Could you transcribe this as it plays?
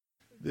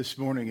This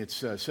morning,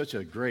 it's such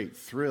a great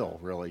thrill,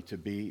 really, to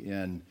be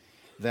in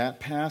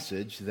that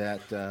passage that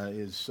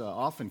is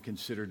often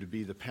considered to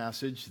be the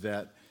passage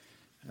that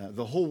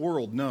the whole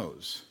world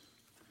knows.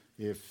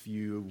 If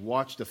you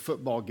watched a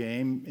football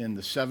game in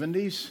the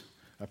 70s,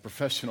 a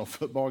professional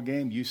football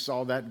game, you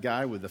saw that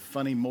guy with the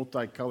funny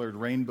multicolored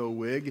rainbow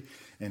wig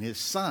and his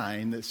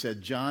sign that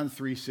said John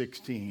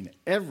 3:16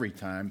 every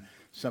time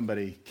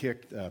somebody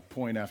kicked a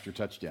point after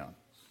touchdown.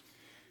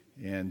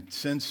 And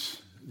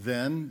since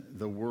then,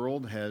 the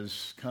world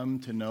has come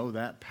to know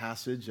that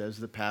passage as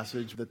the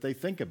passage that they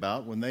think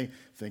about when they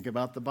think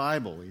about the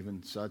Bible,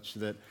 even such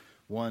that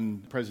one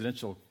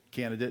presidential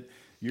candidate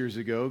years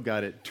ago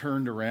got it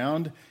turned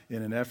around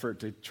in an effort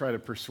to try to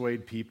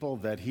persuade people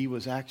that he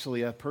was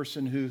actually a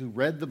person who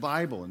read the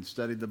Bible and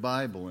studied the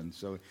Bible. And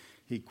so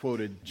he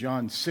quoted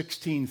John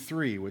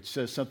 16:3, which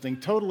says something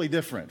totally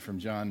different from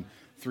John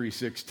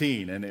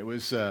 3:16. And it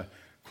was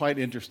quite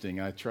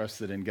interesting. I trust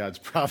that in God's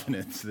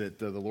providence that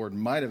the Lord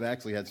might have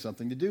actually had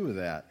something to do with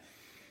that.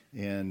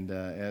 And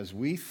as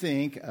we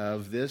think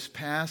of this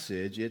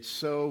passage, it's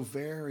so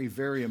very,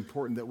 very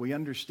important that we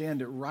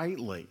understand it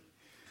rightly.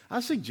 I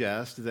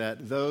suggest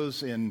that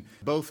those in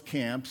both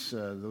camps,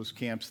 those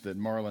camps that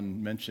Marlon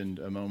mentioned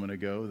a moment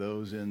ago,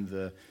 those in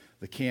the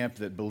camp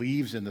that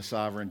believes in the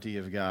sovereignty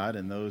of God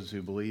and those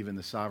who believe in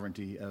the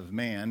sovereignty of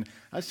man,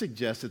 I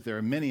suggest that there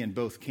are many in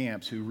both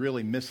camps who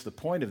really miss the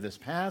point of this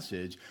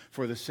passage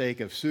for the sake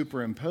of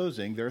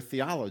superimposing their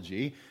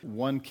theology,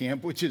 one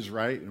camp which is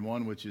right and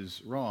one which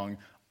is wrong,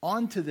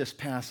 onto this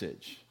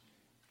passage.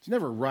 It's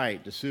never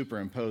right to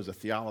superimpose a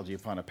theology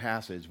upon a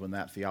passage when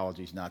that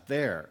theology is not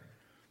there.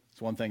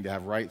 It's one thing to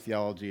have right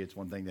theology. It's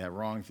one thing to have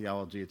wrong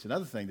theology. It's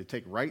another thing to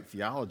take right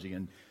theology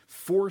and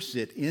force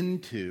it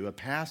into a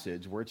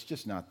passage where it's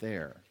just not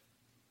there.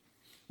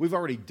 We've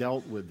already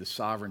dealt with the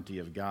sovereignty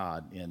of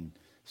God in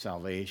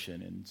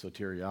salvation and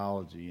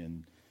soteriology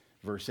in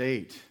verse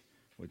 8,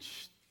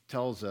 which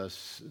tells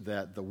us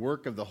that the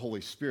work of the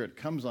Holy Spirit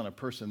comes on a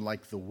person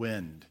like the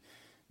wind.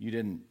 You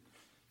didn't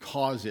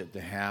cause it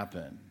to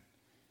happen.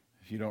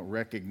 If you don't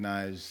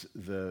recognize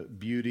the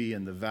beauty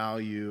and the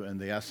value and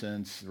the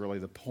essence, really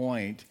the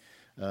point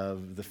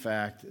of the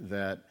fact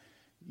that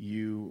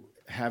you,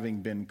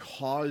 having been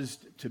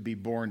caused to be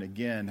born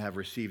again, have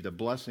received a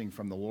blessing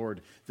from the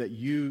Lord that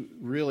you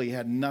really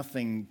had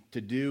nothing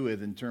to do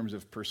with in terms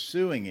of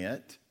pursuing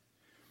it,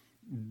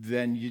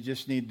 then you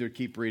just need to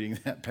keep reading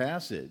that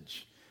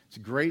passage. It's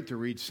great to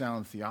read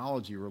sound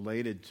theology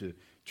related to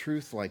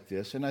truth like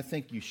this, and I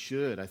think you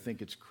should. I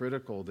think it's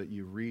critical that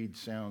you read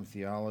sound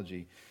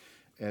theology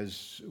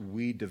as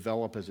we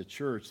develop as a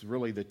church.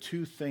 Really the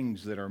two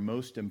things that are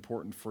most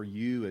important for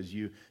you as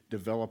you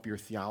develop your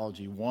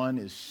theology. One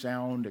is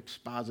sound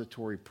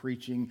expository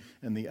preaching,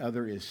 and the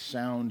other is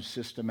sound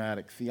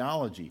systematic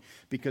theology.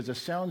 Because a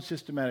sound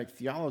systematic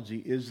theology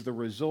is the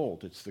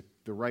result. It's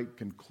the right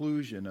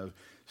conclusion of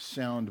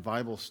sound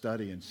Bible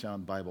study and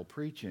sound Bible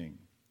preaching.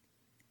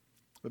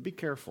 But be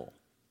careful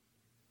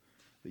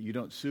that you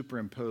don't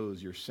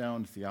superimpose your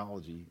sound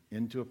theology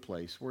into a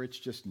place where it's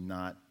just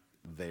not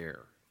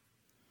there.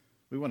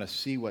 We want to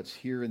see what's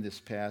here in this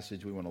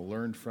passage. We want to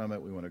learn from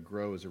it. We want to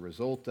grow as a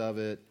result of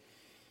it.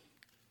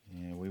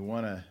 And we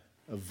want to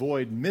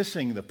avoid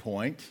missing the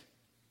point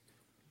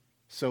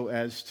so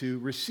as to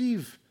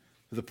receive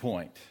the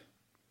point.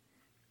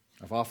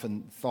 I've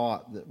often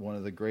thought that one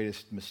of the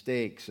greatest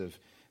mistakes of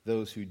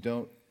those who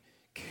don't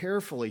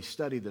carefully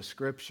study the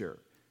Scripture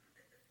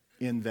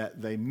in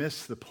that they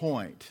miss the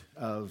point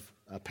of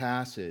a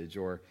passage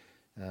or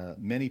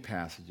many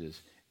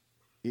passages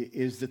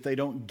is that they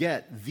don't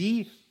get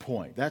the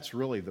point. That's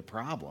really the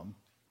problem.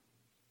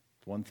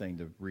 It's one thing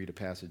to read a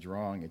passage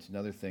wrong. It's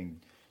another thing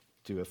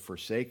to have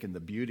forsaken the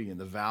beauty and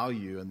the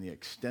value and the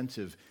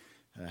extensive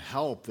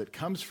help that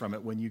comes from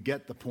it when you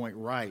get the point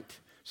right.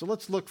 So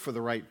let's look for the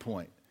right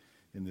point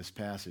in this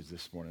passage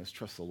this morning. Let's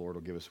trust the Lord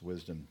will give us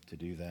wisdom to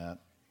do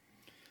that.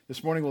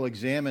 This morning we'll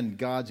examine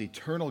God's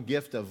eternal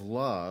gift of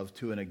love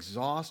to an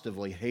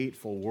exhaustively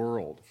hateful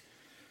world,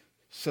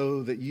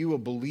 so that you will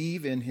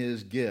believe in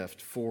his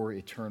gift for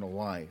eternal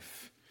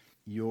life.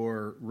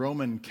 Your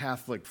Roman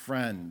Catholic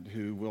friend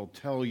who will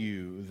tell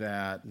you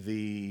that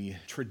the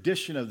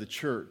tradition of the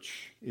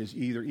church is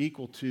either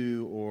equal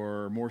to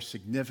or more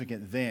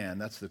significant than,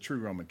 that's the true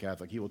Roman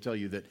Catholic, he will tell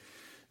you that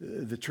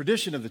the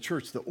tradition of the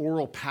church, the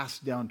oral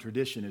passed down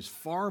tradition, is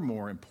far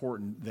more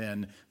important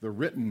than the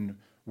written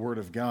word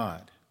of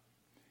God.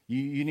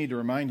 You need to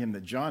remind him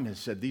that John has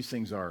said these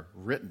things are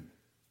written,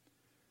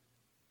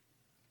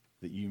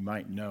 that you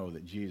might know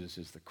that Jesus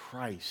is the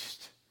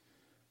Christ,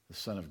 the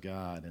Son of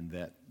God, and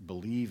that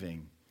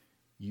believing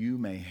you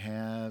may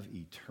have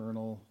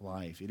eternal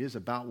life. It is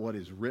about what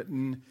is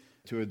written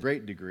to a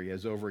great degree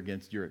as over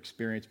against your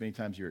experience. Many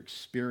times your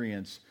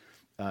experience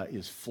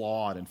is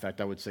flawed. In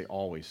fact, I would say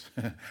always.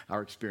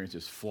 Our experience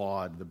is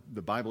flawed.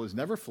 The Bible is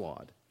never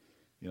flawed.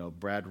 You know,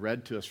 Brad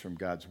read to us from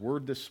God's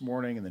Word this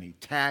morning, and then he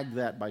tagged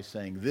that by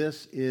saying,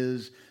 this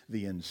is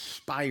the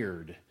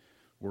inspired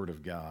Word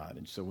of God.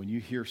 And so when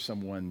you hear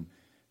someone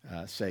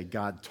say,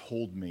 God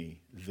told me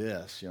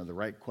this. The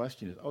right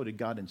question is, did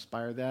God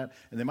inspire that?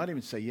 And they might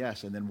even say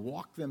yes, and then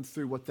walk them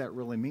through what that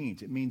really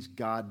means. It means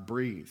God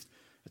breathed.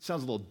 It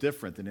sounds a little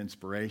different than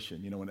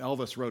inspiration. When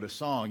Elvis wrote a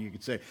song, you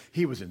could say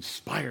he was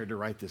inspired to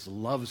write this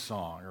love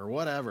song or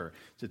whatever.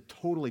 It's a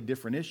totally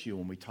different issue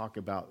when we talk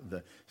about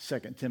the 2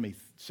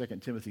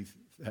 Timothy.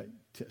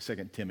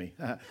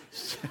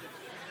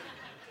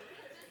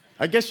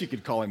 I guess you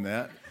could call him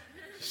that.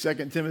 2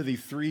 Timothy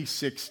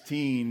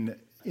 3:16,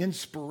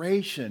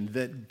 inspiration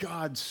that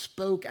God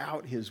spoke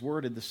out his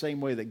word in the same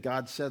way that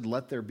God said,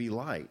 let there be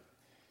light.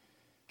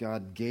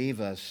 God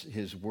gave us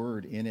his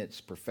word in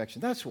its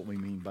perfection. That's what we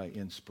mean by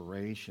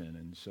inspiration.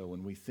 And so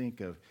when we think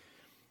of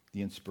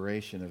the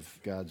inspiration of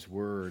God's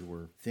word,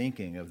 we're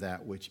thinking of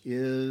that which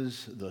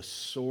is the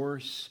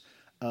source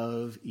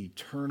of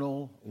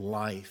eternal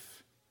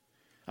life.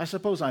 I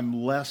suppose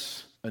I'm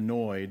less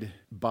annoyed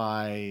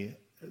by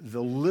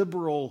the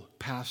liberal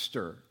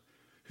pastor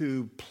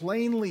who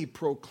plainly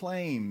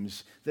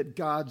proclaims that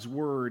God's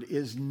word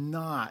is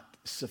not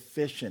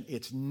sufficient.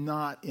 It's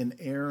not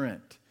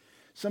inerrant.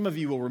 Some of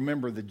you will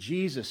remember the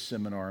Jesus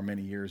seminar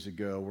many years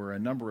ago where a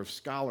number of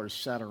scholars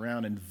sat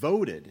around and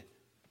voted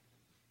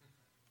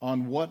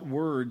on what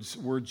words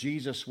were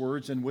Jesus'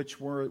 words and which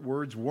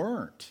words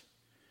weren't.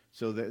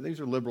 So these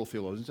are liberal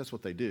theologians. That's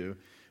what they do.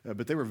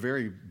 But they were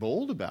very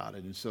bold about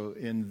it. And so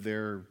in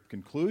their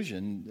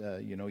conclusion,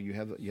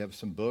 you have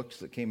some books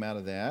that came out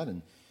of that.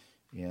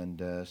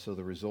 And so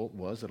the result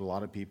was that a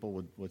lot of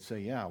people would say,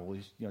 yeah, well,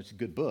 it's a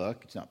good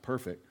book. It's not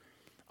perfect.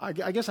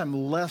 I guess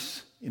I'm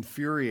less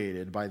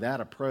infuriated by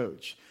that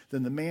approach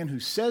than the man who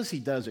says he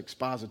does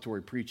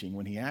expository preaching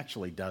when he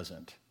actually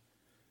doesn't,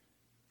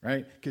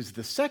 right? Because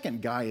the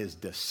second guy is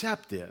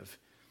deceptive,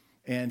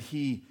 and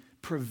he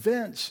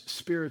prevents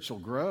spiritual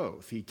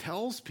growth. He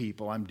tells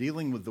people, I'm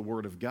dealing with the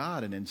Word of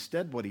God, and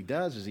instead what he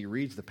does is he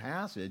reads the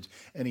passage,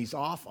 and he's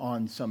off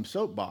on some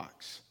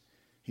soapbox.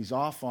 He's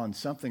off on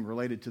something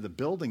related to the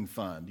building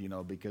fund,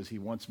 because he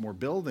wants more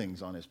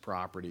buildings on his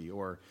property,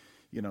 or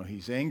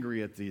he's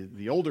angry at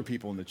the older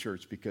people in the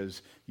church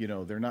because,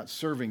 they're not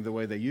serving the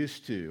way they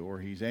used to. Or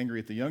he's angry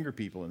at the younger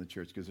people in the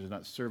church because they're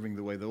not serving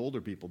the way the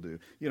older people do.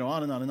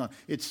 On and on and on.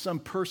 It's some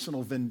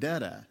personal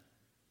vendetta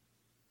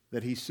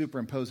that he's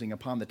superimposing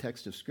upon the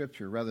text of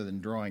Scripture rather than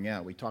drawing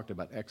out. We talked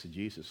about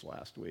exegesis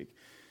last week.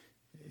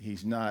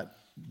 He's not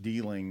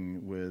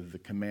dealing with the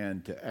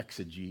command to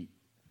exegete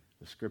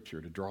the Scripture,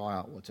 to draw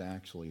out what's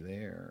actually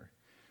there.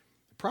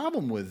 The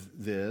problem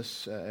with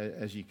this,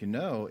 as you can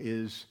know,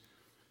 is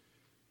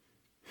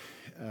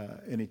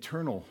an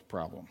eternal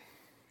problem.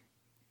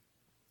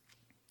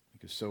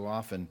 Because so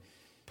often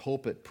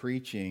pulpit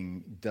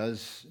preaching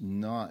does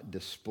not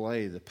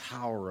display the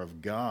power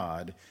of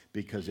God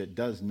because it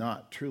does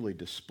not truly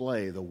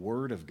display the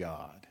Word of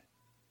God.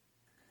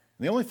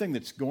 And the only thing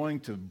that's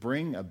going to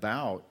bring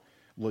about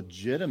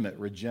legitimate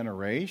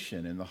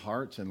regeneration in the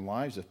hearts and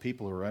lives of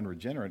people who are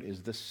unregenerate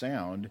is the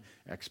sound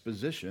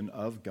exposition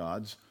of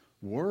God's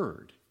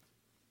Word.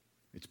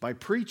 It's by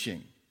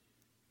preaching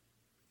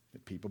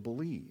that people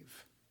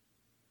believe.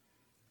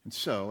 And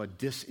so a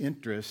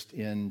disinterest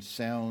in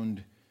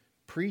sound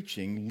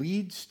preaching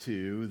leads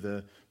to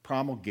the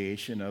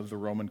promulgation of the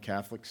Roman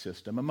Catholic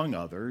system, among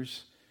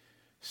others,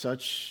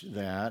 such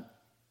that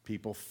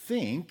people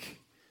think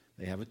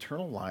they have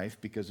eternal life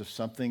because of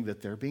something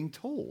that they're being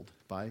told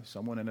by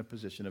someone in a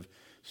position of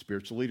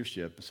spiritual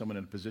leadership, someone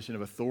in a position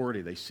of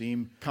authority. They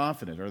seem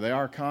confident, or they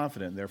are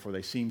confident, and therefore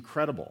they seem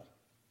credible.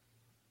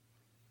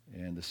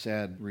 And the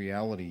sad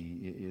reality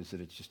is that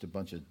it's just a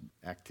bunch of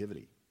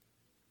activity,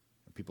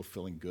 people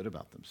feeling good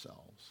about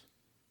themselves.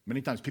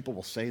 Many times people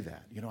will say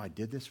that. I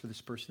did this for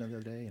this person the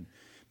other day, and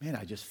man,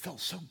 I just felt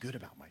so good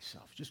about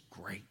myself. Just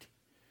great.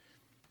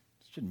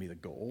 It shouldn't be the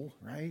goal,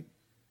 right?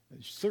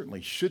 It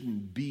certainly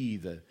shouldn't be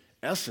the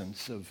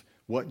essence of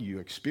what you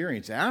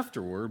experience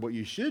afterward. What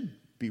you should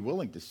be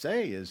willing to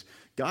say is,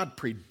 God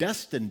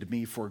predestined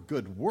me for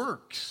good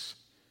works.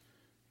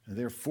 And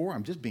therefore,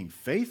 I'm just being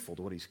faithful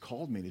to what he's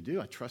called me to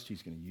do. I trust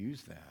he's going to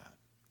use that.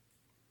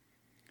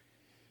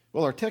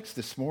 Well, our text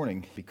this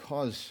morning,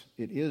 because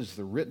it is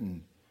the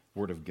written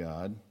Word of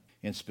God,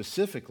 and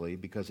specifically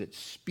because it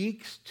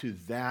speaks to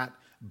that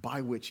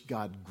by which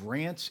God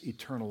grants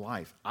eternal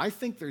life. I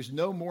think there's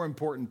no more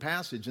important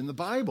passage in the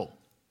Bible.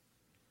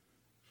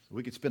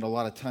 We could spend a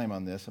lot of time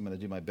on this. I'm going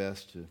to do my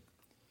best to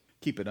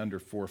keep it under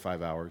 4 or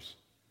 5 hours.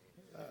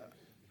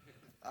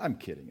 I'm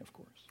kidding, of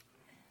course.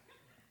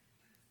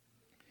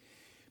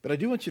 But I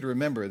do want you to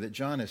remember that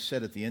John has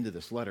said at the end of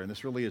this letter, and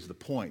this really is the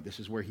point, this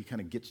is where he kind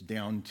of gets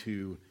down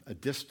to a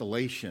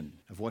distillation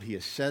of what he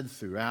has said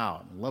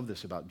throughout. I love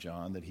this about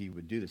John, that he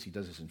would do this. He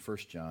does this in 1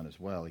 John as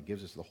well. He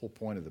gives us the whole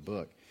point of the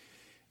book.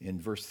 In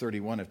verse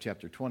 31 of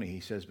chapter 20, he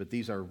says, "But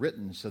these are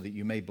written so that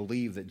you may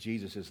believe that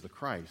Jesus is the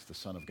Christ, the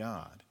Son of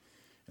God,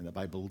 and that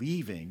by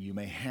believing you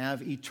may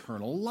have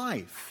eternal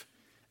life."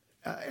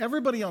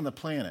 Everybody on the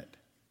planet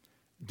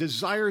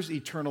desires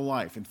eternal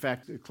life. In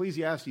fact,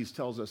 Ecclesiastes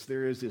tells us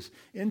there is this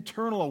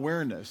internal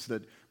awareness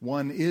that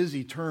one is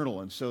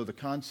eternal. And so the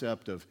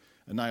concept of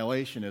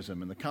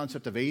annihilationism and the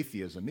concept of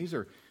atheism. These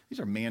are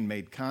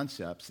man-made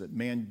concepts that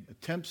man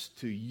attempts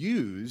to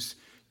use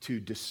to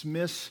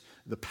dismiss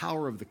the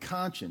power of the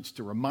conscience,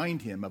 to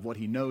remind him of what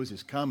he knows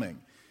is coming.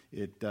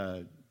 It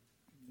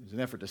is an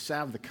effort to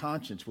salve the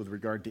conscience with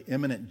regard to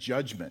imminent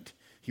judgment.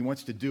 He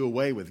wants to do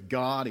away with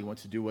God. He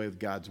wants to do away with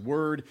God's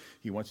word.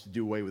 He wants to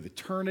do away with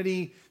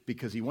eternity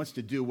because he wants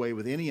to do away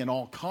with any and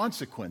all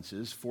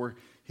consequences for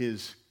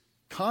his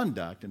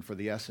conduct and for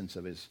the essence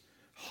of his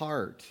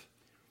heart.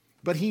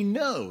 But he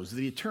knows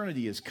that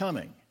eternity is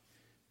coming.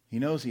 He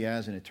knows he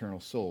has an eternal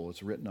soul.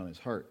 It's written on his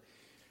heart.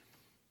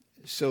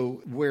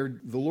 So where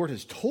the Lord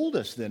has told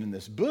us then in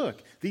this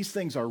book, these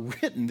things are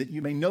written that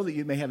you may know that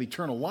you may have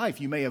eternal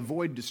life. You may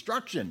avoid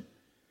destruction.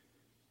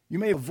 You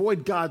may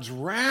avoid God's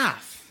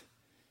wrath.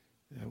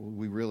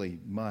 We really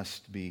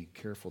must be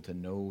careful to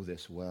know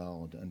this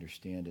well and to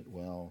understand it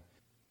well.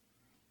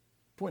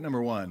 Point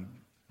number one,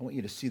 I want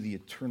you to see the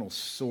eternal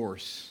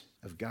source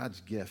of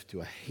God's gift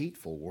to a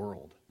hateful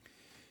world.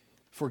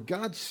 For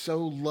God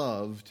so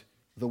loved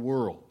the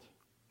world.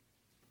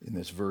 In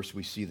this verse,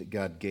 we see that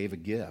God gave a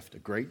gift, a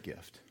great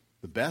gift,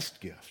 the best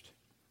gift.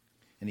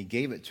 And he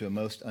gave it to a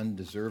most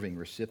undeserving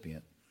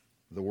recipient,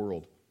 the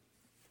world.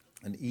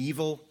 An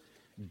evil,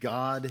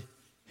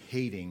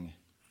 God-hating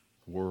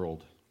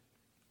world.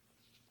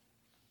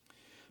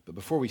 But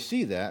before we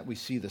see that, we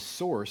see the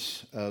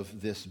source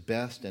of this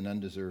best and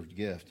undeserved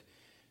gift.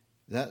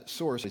 That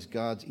source is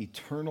God's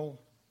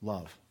eternal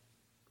love.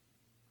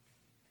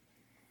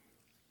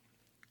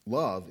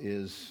 Love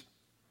is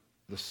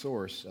the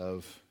source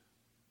of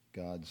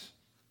God's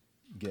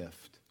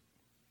gift.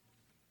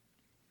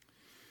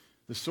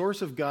 The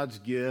source of God's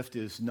gift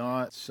is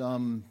not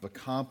some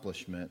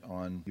accomplishment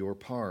on your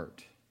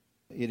part.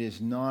 It is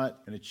not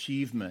an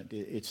achievement.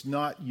 It's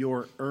not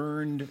your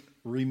earned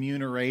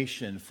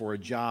remuneration for a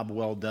job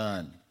well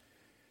done.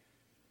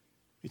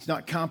 It's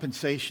not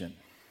compensation.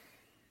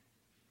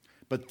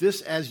 But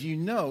this, as you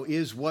know,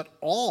 is what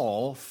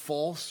all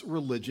false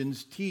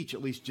religions teach,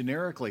 at least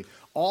generically.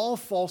 All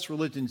false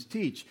religions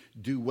teach,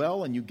 do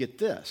well and you get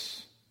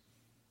this.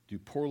 Do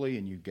poorly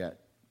and you get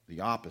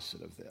the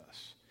opposite of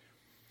this.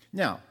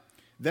 Now,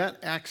 that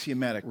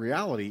axiomatic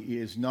reality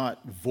is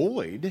not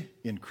void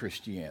in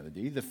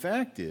Christianity. The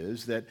fact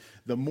is that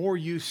the more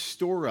you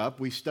store up,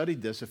 we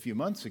studied this a few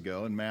months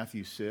ago in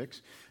Matthew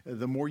 6,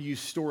 the more you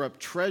store up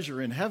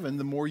treasure in heaven,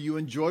 the more you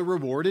enjoy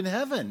reward in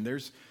heaven.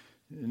 There's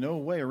no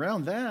way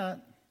around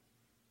that.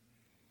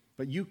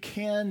 But you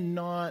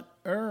cannot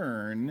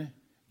earn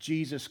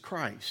Jesus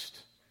Christ.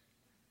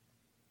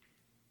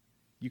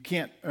 You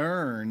can't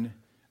earn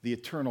the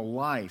eternal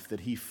life that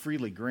he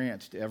freely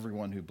grants to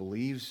everyone who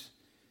believes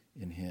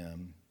in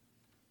him.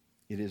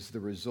 It is the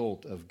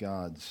result of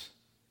God's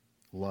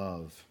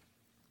love.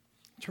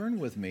 Turn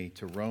with me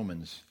to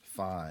Romans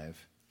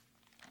 5.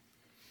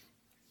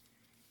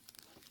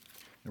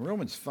 In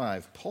Romans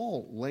 5,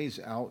 Paul lays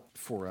out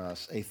for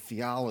us a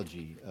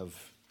theology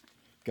of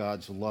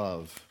God's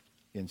love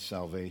in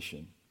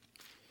salvation.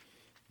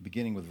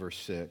 Beginning with verse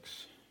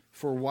 6.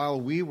 For while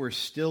we were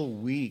still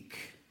weak,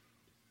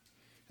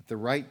 at the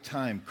right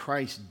time,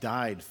 Christ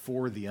died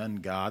for the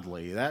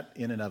ungodly. That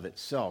in and of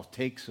itself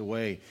takes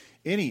away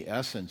any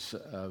essence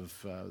of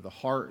the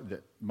heart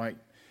that might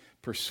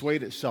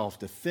persuade itself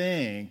to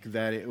think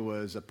that it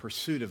was a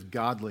pursuit of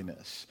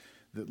godliness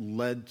that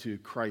led to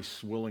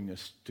Christ's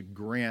willingness to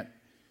grant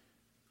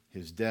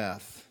his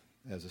death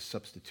as a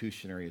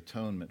substitutionary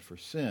atonement for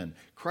sin.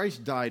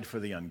 Christ died for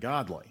the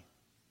ungodly.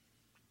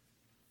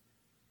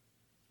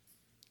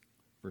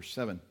 Verse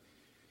 7.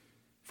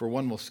 For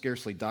one will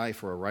scarcely die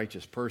for a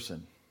righteous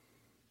person,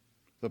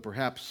 but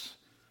perhaps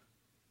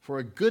for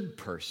a good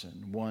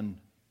person one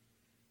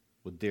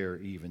would dare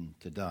even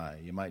to die.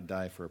 You might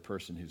die for a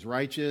person who's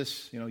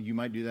righteous. You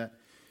might do that.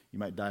 You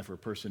might die for a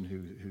person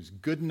whose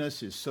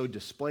goodness is so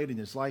displayed in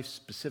his life,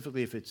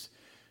 specifically if it's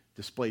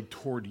displayed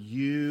toward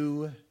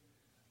you.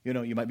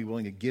 You might be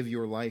willing to give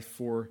your life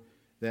for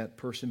that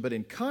person. But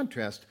in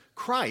contrast,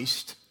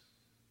 Christ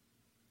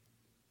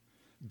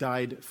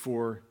died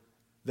for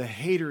the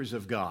haters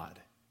of God,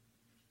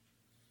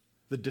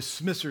 the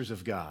dismissers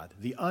of God,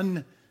 the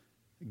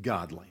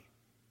ungodly.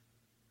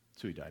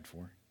 That's who he died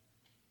for.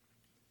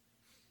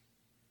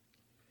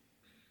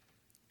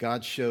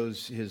 God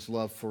shows his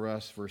love for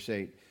us, verse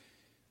 8,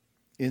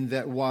 in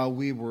that while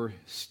we were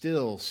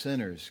still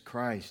sinners,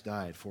 Christ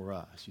died for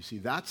us. You see,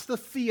 that's the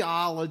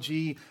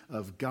theology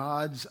of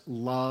God's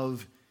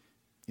love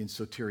in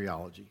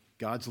soteriology,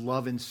 God's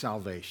love in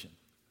salvation.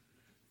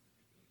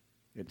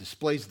 It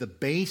displays the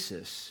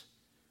basis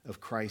of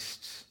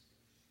Christ's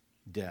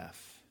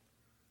death.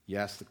 You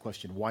ask the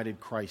question, why did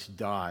Christ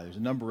die? There's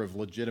a number of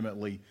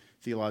legitimately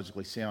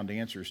theologically sound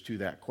answers to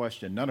that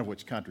question, none of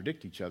which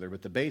contradict each other,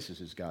 but the basis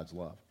is God's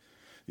love.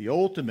 The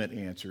ultimate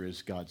answer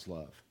is God's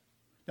love.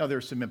 Now, there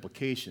are some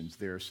implications.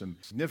 There are some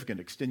significant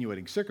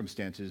extenuating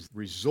circumstances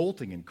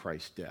resulting in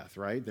Christ's death,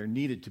 right? There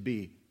needed to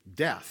be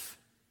death.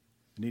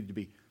 There needed to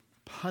be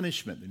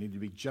punishment. There needed to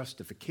be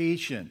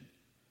justification.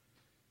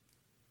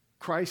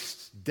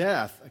 Christ's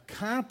death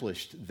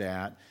accomplished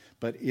that,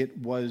 but it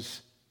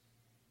was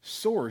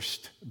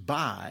sourced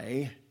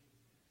by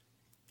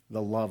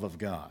the love of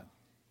God.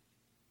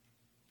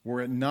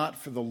 Were it not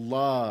for the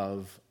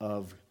love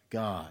of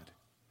God,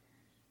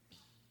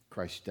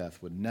 Christ's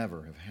death would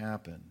never have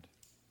happened.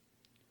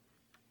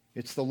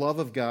 It's the love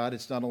of God.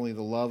 It's not only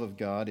the love of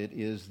God, it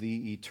is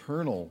the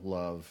eternal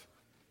love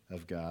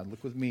of God.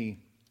 Look with me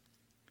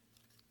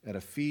at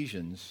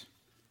Ephesians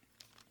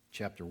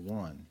chapter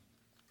 1.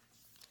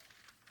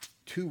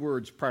 2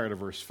 words prior to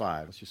verse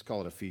 5. Let's just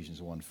call it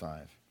Ephesians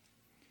 1:5.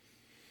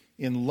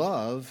 In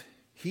love,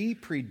 he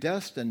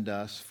predestined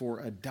us for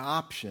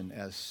adoption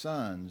as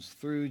sons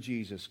through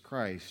Jesus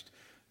Christ,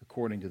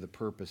 according to the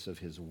purpose of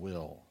his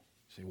will.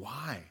 You say,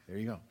 why? There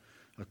you go.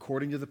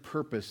 According to the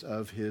purpose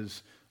of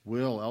his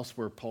will.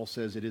 Elsewhere, Paul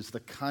says it is the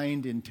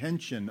kind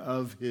intention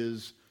of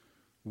his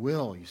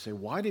will. You say,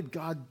 why did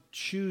God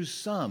choose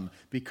some?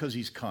 Because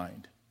he's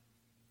kind.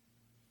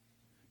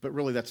 But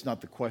really, that's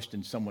not the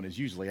question someone is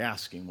usually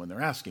asking when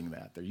they're asking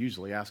that. They're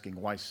usually asking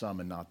why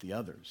some and not the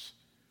others.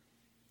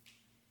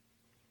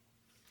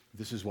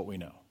 This is what we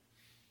know.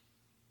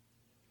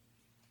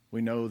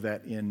 We know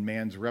that in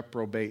man's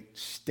reprobate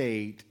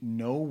state,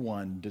 no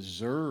one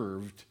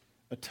deserved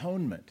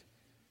atonement.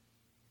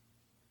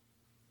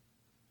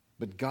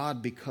 But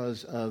God,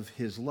 because of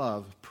his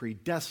love,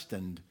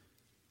 predestined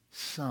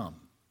some.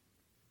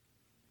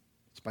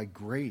 It's by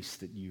grace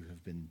that you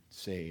have been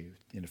saved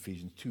in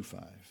Ephesians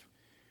 2:5.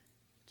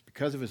 It's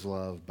because of his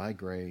love, by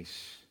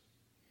grace.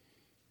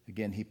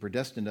 Again, he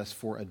predestined us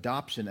for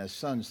adoption as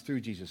sons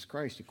through Jesus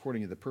Christ,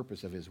 according to the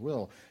purpose of his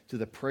will, to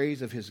the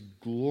praise of his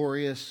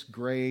glorious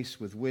grace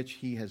with which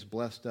he has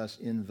blessed us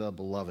in the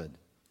beloved.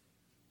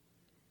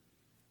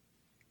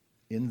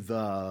 In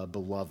the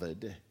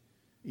beloved,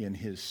 in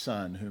his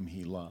Son whom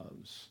he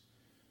loves.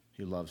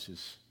 He loves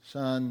his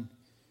Son,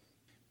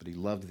 but he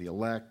loved the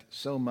elect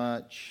so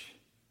much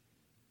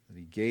that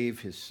he gave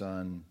his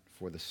Son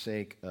for the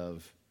sake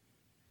of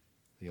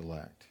the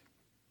elect.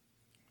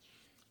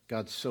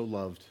 God so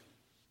loved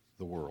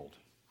the world.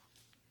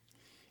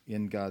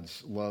 In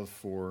God's love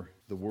for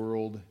the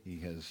world, he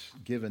has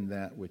given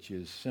that which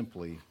is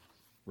simply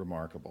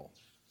remarkable.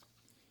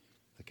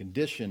 The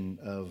condition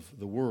of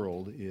the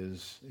world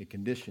is a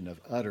condition of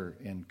utter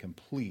and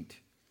complete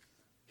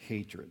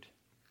hatred.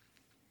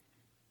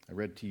 I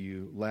read to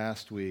you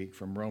last week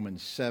from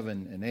Romans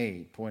 7 and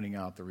 8, pointing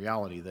out the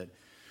reality that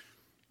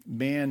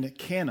man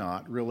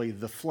cannot, really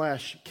the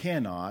flesh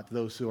cannot,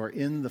 those who are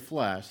in the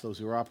flesh, those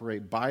who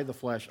operate by the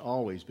flesh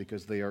always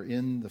because they are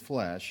in the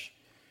flesh,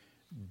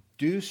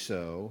 do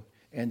so,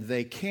 and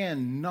they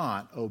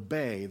cannot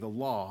obey the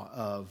law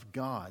of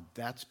God.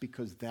 That's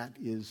because that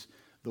is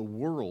the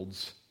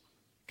world's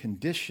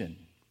condition.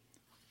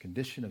 The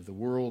condition of the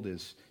world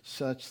is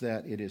such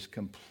that it is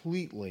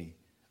completely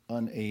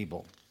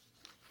unable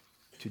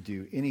to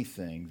do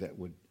anything that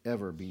would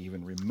ever be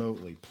even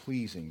remotely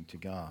pleasing to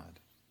God.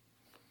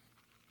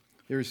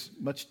 There's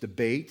much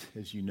debate,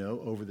 as you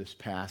know, over this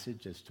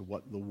passage as to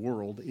what the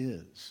world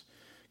is.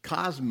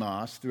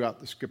 Cosmos throughout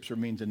the scripture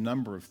means a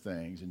number of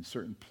things. In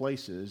certain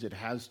places, it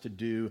has to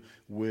do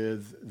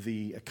with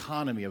the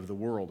economy of the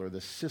world or the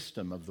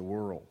system of the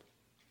world.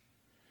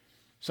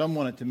 Some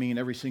want it to mean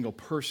every single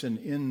person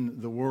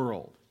in the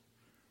world.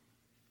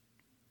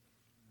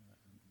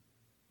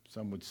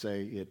 Some would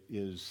say it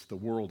is the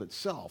world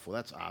itself. Well,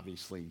 that's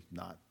obviously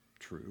not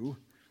true.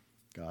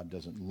 God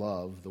doesn't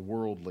love the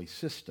worldly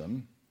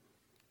system.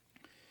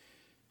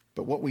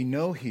 But what we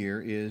know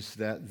here is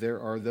that there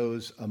are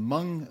those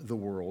among the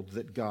world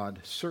that God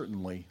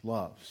certainly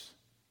loves.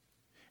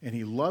 And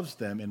he loves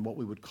them in what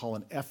we would call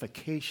an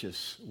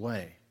efficacious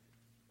way.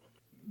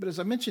 But as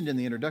I mentioned in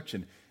the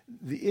introduction,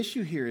 the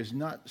issue here is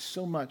not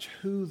so much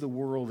who the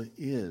world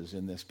is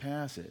in this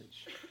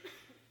passage.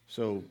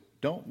 So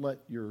don't let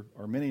your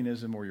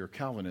Arminianism or your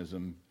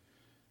Calvinism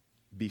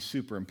be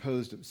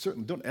superimposed.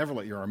 Certainly don't ever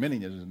let your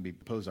Arminianism be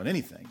imposed on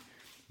anything.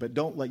 But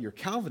don't let your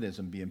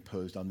Calvinism be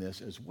imposed on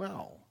this as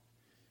well.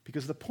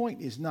 Because the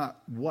point is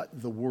not what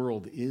the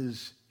world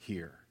is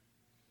here.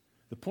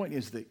 The point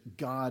is that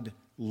God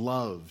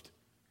loved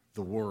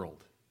the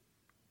world.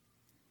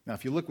 Now,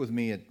 if you look with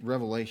me at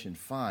Revelation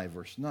 5,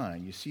 verse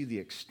 9, you see the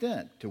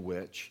extent to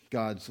which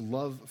God's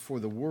love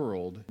for the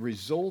world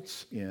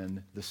results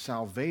in the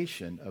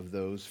salvation of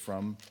those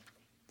from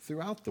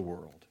throughout the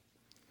world.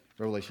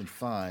 Revelation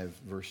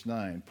 5, verse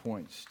 9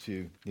 points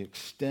to the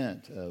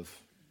extent of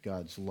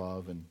God's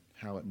love and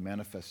how it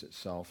manifests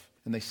itself.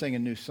 And they sang a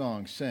new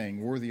song,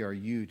 saying, "Worthy are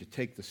you to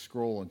take the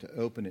scroll and to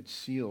open its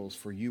seals,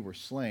 for you were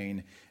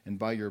slain, and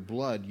by your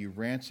blood you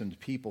ransomed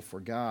people for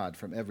God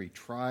from every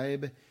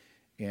tribe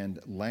and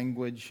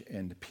language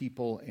and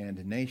people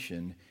and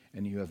nation,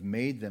 and you have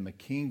made them a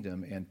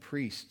kingdom and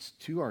priests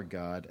to our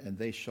God, and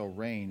they shall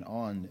reign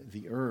on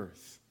the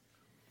earth."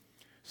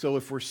 So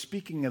if we're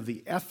speaking of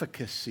the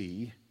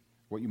efficacy,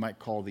 what you might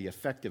call the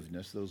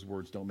effectiveness, those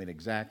words don't mean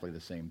exactly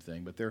the same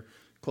thing, but they're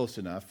close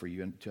enough for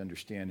you to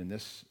understand in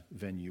this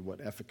venue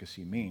what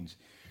efficacy means.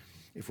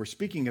 If we're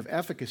speaking of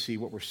efficacy,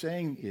 what we're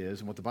saying is,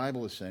 and what the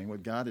Bible is saying,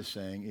 what God is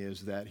saying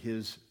is that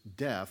his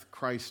death,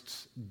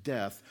 Christ's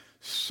death,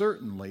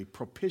 certainly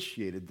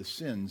propitiated the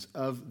sins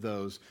of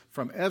those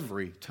from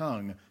every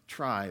tongue,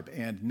 tribe,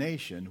 and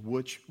nation,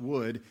 which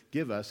would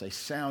give us a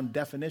sound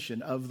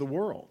definition of the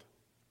world.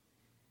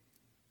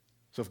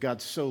 So if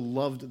God so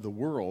loved the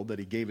world that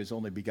he gave his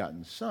only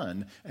begotten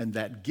Son, and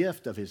that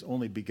gift of his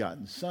only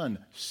begotten Son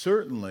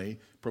certainly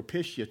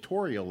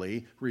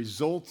propitiatorially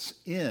results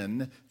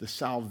in the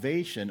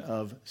salvation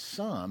of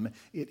some,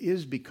 it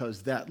is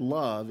because that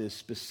love is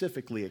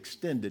specifically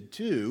extended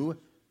to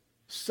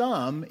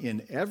some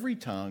in every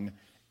tongue,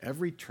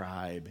 every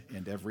tribe,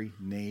 and every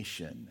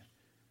nation,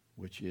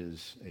 which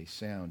is a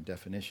sound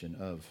definition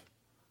of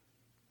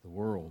the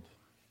world.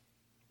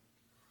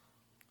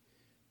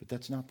 But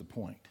that's not the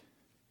point.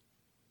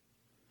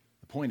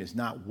 The point is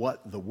not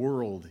what the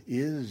world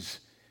is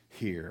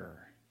here.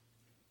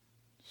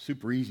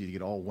 Super easy to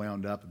get all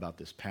wound up about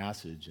this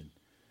passage and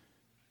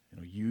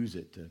use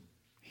it to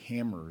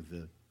hammer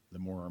the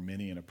more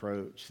Arminian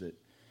approach that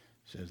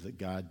says that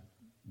God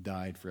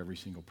died for every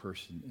single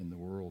person in the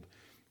world.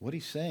 What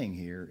he's saying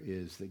here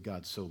is that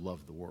God so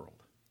loved the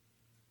world.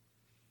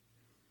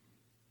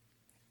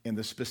 And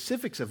the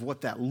specifics of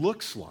what that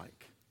looks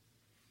like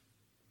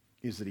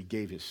is that he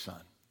gave his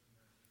Son.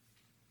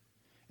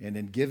 And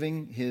in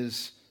giving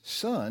his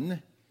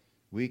Son,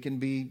 we can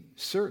be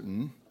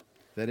certain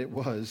that it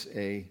was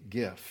a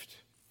gift.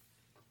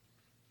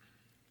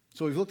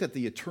 So we've looked at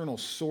the eternal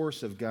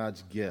source of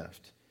God's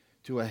gift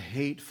to a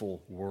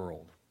hateful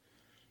world.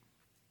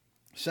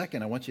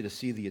 Second, I want you to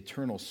see the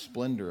eternal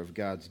splendor of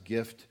God's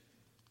gift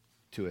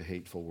to a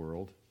hateful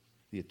world.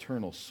 The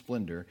eternal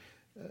splendor.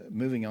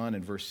 Moving on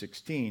in verse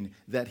 16,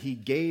 that he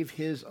gave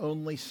his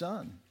only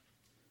Son.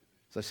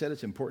 As I said,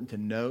 it's important to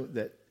note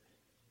that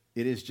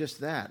it is just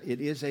that.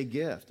 It is a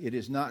gift. It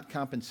is not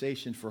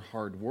compensation for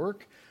hard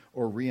work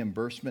or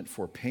reimbursement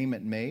for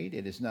payment made.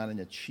 It is not an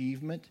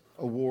achievement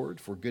award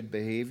for good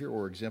behavior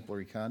or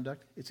exemplary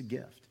conduct. It's a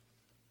gift.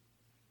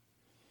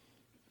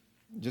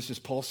 Just as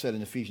Paul said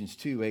in Ephesians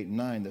 2, 8 and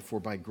 9, that for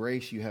by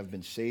grace you have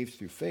been saved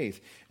through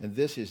faith, and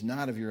this is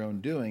not of your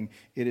own doing.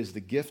 It is the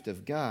gift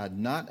of God,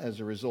 not as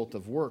a result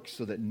of works,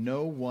 so that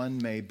no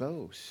one may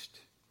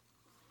boast.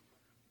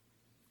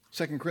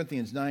 2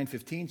 Corinthians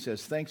 9:15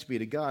 says, thanks be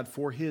to God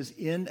for his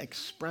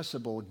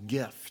inexpressible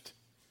gift.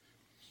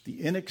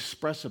 The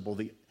inexpressible,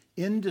 the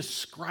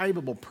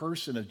indescribable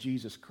person of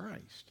Jesus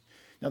Christ.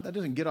 Now, that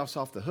doesn't get us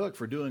off the hook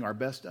for doing our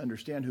best to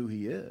understand who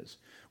he is.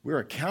 We're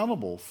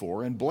accountable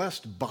for and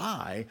blessed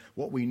by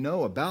what we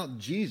know about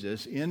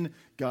Jesus in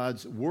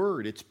God's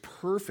word. It's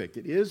perfect.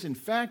 It is, in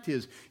fact,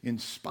 his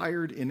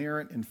inspired,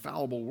 inerrant,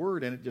 infallible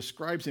word, and it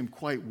describes him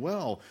quite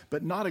well,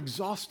 but not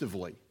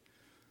exhaustively.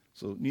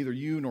 So neither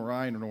you nor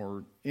I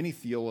nor any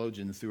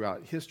theologian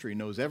throughout history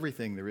knows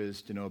everything there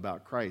is to know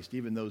about Christ,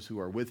 even those who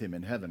are with him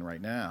in heaven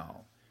right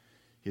now.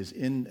 His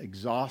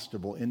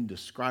inexhaustible,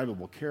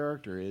 indescribable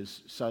character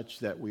is such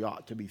that we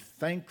ought to be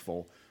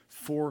thankful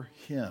for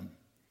him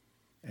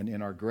and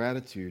in our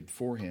gratitude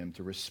for him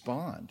to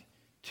respond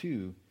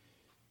to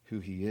who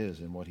he is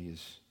and what he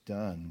has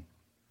done.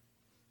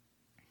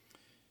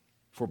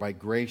 For by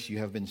grace you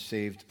have been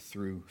saved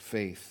through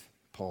faith,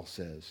 Paul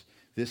says.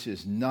 This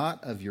is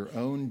not of your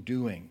own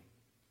doing.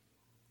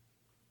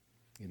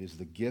 It is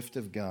the gift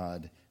of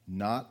God,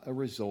 not a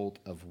result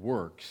of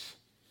works,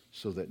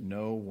 so that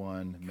no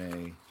one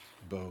may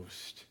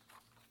boast.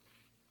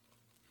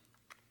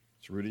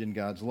 It's rooted in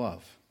God's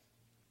love,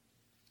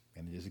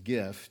 and it is a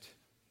gift,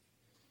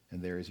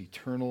 and there is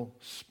eternal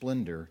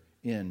splendor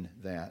in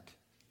that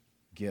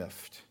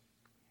gift.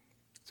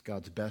 It's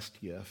God's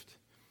best gift.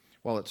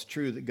 While it's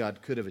true that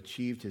God could have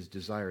achieved his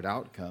desired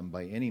outcome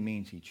by any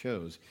means he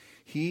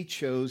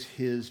chose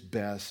his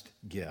best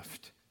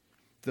gift,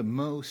 the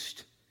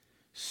most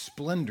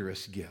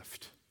splendorous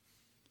gift,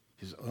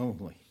 his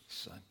only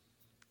Son.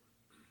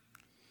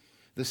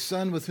 The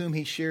Son with whom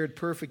he shared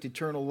perfect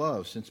eternal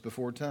love since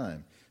before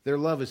time. Their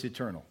love is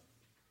eternal,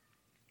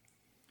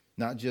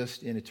 not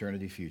just in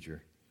eternity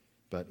future,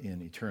 but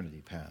in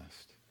eternity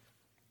past.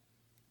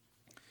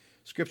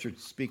 Scripture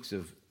speaks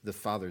of the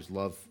Father's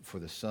love for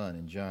the Son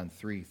in John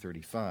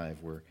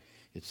 3:35, where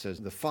it says,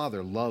 the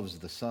Father loves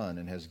the Son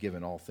and has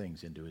given all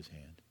things into his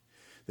hand.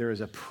 There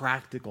is a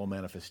practical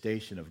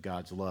manifestation of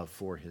God's love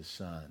for his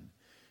Son,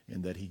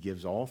 in that he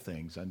gives all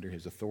things under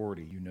his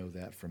authority. You know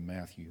that from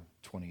Matthew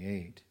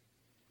 28.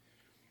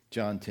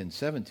 John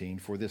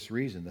 10:17, for this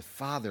reason, the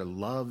Father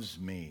loves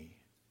me.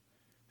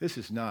 This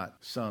is not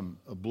some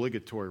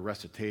obligatory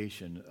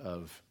recitation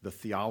of the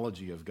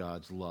theology of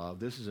God's love.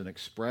 This is an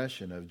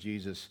expression of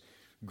Jesus'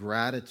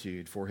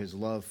 gratitude for his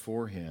love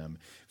for him.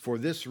 For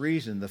this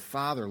reason, the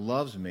Father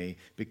loves me,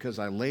 because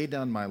I lay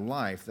down my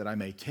life that I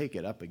may take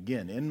it up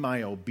again. In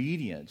my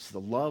obedience,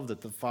 the love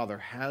that the Father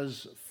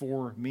has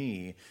for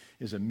me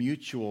is a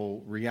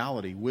mutual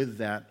reality with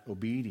that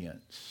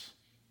obedience.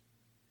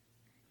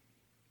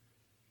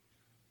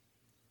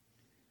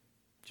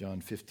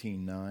 John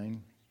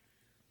 15:9,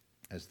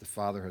 as the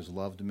Father has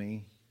loved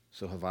me,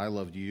 so have I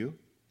loved you.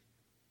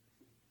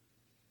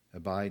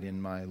 abide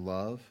in my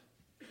love?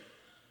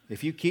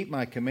 If you keep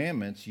my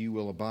commandments, you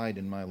will abide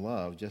in my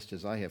love, just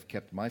as I have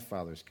kept my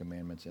Father's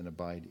commandments and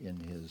abide in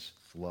his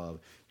love.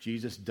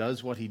 Jesus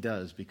does what he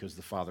does because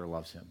the Father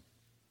loves him.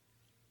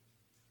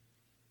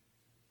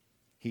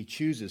 He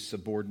chooses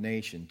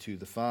subordination to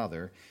the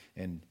Father,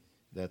 and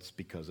that's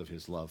because of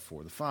his love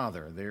for the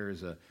Father. There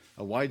is a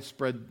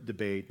widespread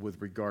debate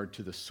with regard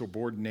to the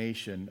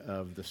subordination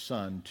of the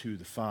Son to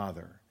the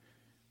Father.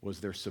 Was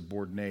there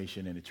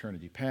subordination in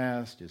eternity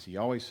past? Is he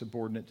always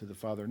subordinate to the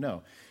Father?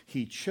 No.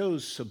 He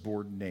chose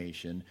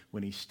subordination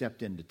when he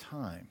stepped into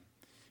time,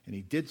 and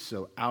he did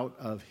so out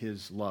of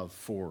his love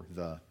for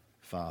the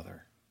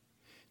Father.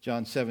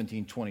 John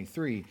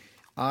 17:23,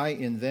 I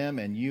in them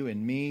and you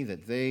in me,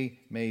 that they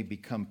may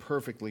become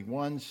perfectly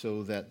one,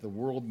 so that the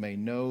world may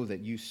know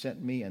that you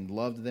sent me and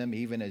loved them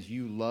even as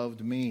you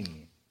loved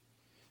me.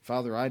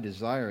 Father, I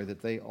desire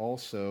that they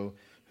also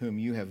whom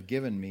you have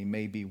given me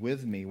may be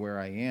with me where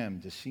I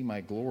am, to see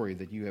my glory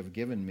that you have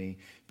given me,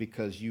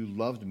 because you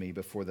loved me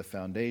before the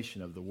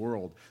foundation of the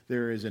world.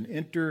 There is an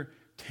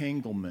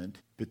intertanglement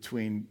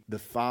between the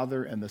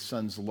Father and the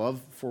Son's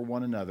love for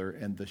one another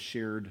and the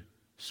shared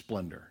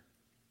splendor.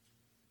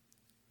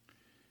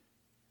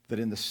 That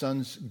in the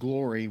Son's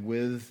glory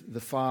with the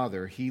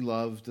Father, he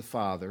loved the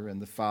Father, and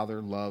the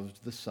Father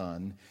loved the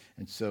Son.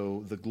 And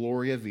so the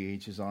glory of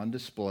each is on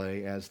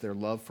display as their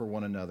love for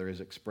one another is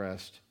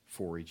expressed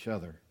for each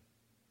other.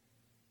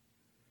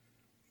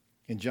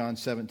 In John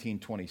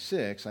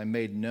 17:26, I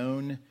made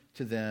known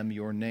to them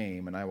your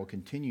name, and I will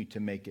continue to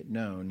make it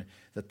known,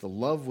 that the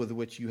love with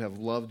which you have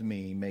loved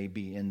me may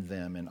be in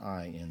them and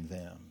I in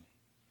them.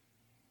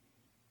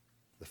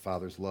 The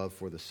Father's love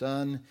for the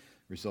Son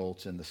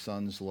results in the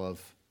Son's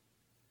love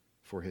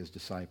for his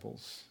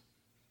disciples.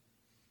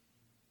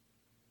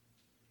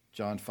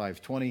 John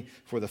 5:20,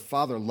 for the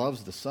Father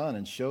loves the Son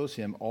and shows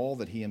him all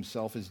that he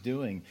himself is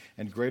doing,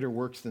 and greater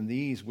works than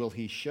these will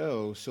he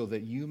show, so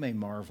that you may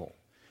marvel.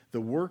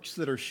 The works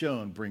that are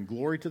shown bring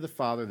glory to the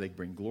Father, they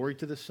bring glory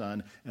to the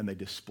Son, and they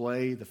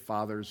display the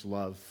Father's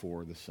love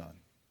for the Son.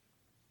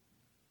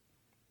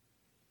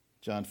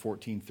 John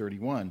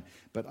 14:31,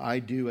 but I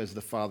do as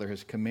the Father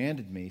has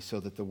commanded me, so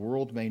that the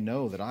world may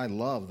know that I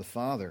love the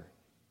Father.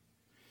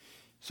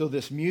 So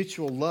this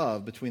mutual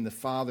love between the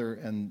Father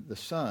and the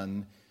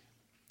Son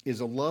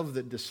is a love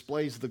that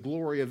displays the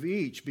glory of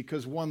each,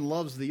 because one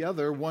loves the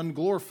other, one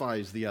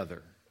glorifies the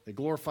other. They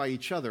glorify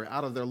each other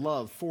out of their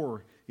love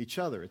for each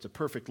other. It's a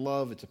perfect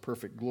love, it's a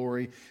perfect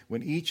glory.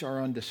 When each are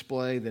on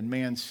display, then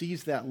man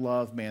sees that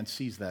love, man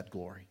sees that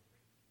glory.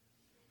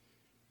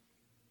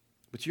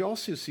 But you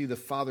also see the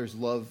Father's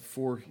love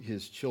for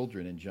his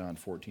children in John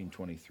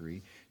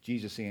 14:23.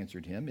 Jesus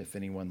answered him, if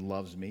anyone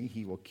loves me,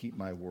 he will keep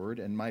my word,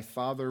 and my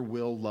Father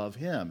will love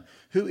him.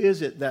 Who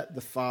is it that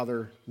the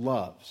Father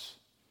loves?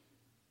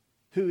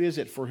 Who is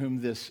it for whom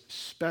this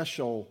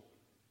special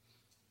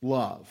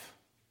love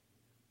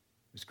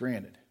is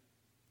granted?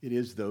 It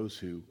is those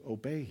who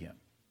obey him.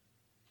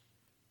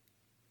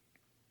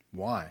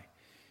 Why?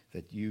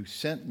 That you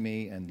sent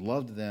me and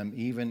loved them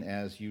even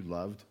as you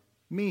loved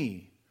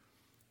me.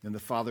 And the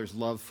Father's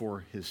love for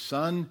his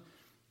Son,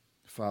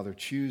 the Father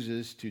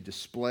chooses to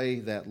display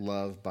that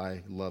love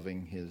by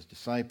loving his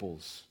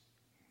disciples.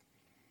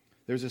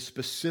 There's a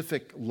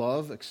specific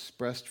love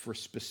expressed for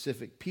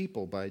specific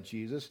people by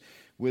Jesus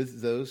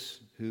with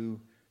those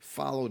who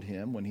followed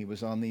him when he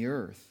was on the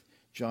earth.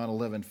 John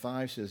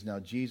 11:5 says, now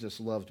Jesus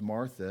loved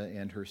Martha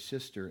and her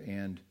sister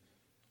and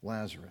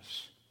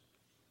Lazarus.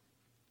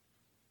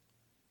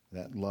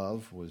 That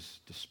love was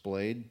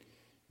displayed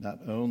not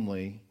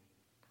only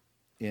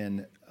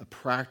in a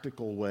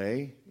practical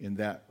way in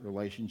that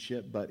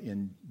relationship, but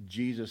in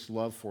Jesus'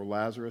 love for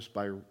Lazarus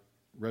by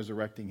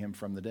resurrecting him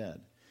from the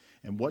dead.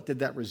 And what did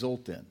that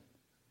result in?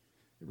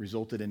 It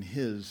resulted in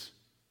his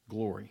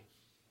glory.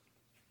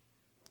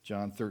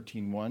 John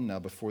 13:1, now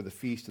before the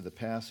feast of the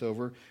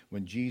Passover,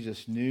 when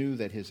Jesus knew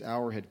that his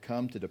hour had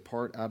come to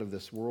depart out of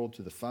this world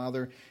to the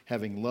Father,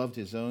 having loved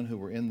his own who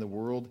were in the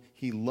world,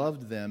 he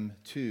loved them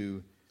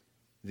to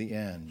the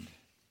end.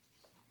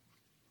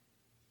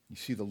 You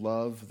see the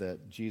love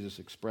that Jesus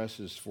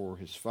expresses for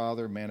his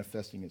Father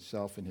manifesting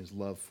itself in his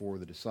love for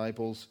the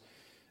disciples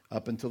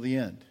up until the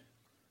end.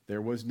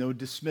 There was no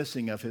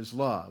dismissing of his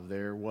love.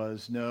 There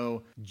was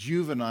no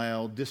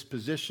juvenile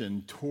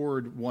disposition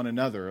toward one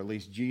another, at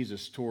least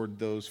Jesus toward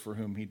those for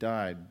whom he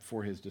died,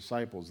 for his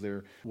disciples.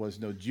 There was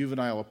no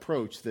juvenile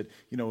approach that,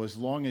 as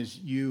long as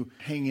you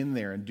hang in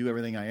there and do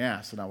everything I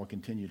ask, then I will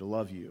continue to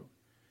love you.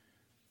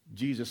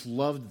 Jesus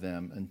loved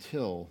them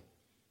until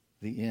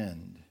the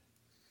end.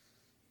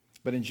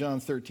 But in John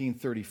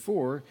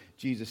 13:34,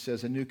 Jesus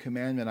says, a new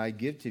commandment I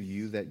give to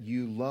you, that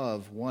you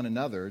love one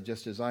another,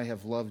 just as I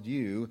have loved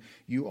you,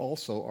 you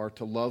also are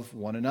to love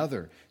one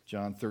another.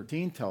 John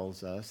 13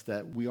 tells us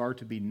that we are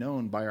to be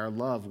known by our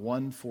love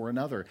one for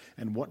another.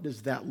 And what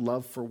does that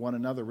love for one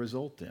another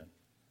result in? It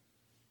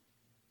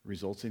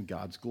results in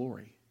God's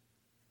glory.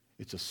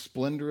 It's a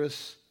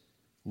splendorous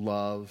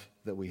love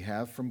that we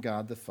have from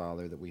God the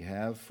Father, that we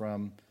have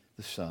from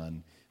the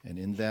Son, And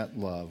in that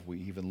love, we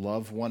even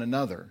love one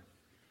another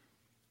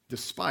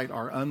despite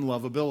our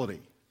unlovability.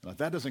 Now, if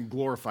that doesn't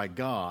glorify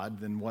God,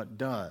 then what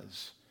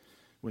does?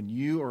 When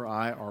you or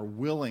I are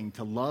willing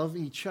to love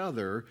each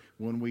other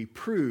when we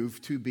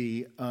prove to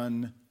be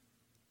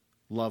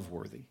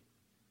unloveworthy.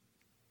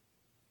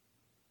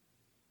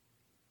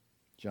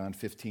 John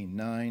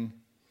 15:9,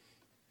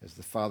 as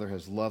the Father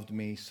has loved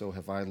me, so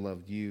have I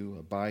loved you.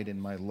 Abide in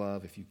my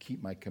love. If you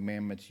keep my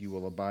commandments, you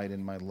will abide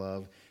in my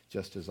love,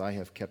 just as I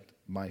have kept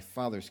my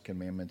Father's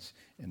commandments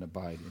and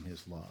abide in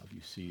his love.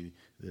 You see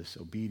this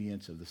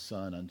obedience of the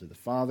Son unto the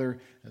Father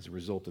as a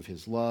result of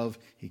his love.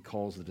 He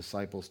calls the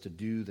disciples to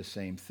do the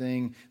same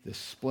thing. This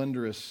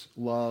splendorous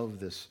love,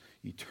 this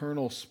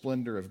eternal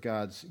splendor of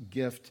God's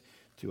gift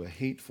to a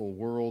hateful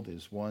world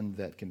is one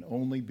that can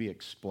only be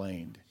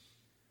explained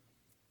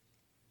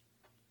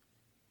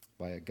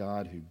by a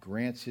God who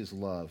grants his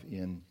love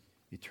in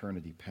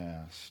eternity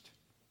past.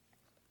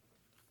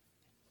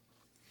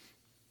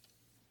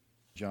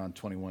 John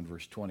 21,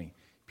 verse 20,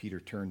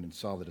 Peter turned and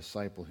saw the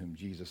disciple whom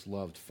Jesus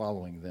loved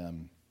following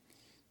them.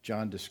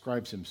 John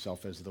describes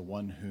himself as the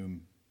one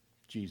whom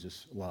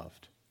Jesus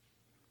loved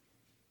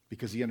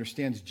because he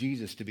understands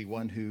Jesus to be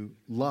one who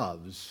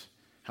loves.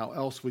 How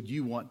else would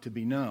you want to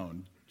be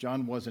known?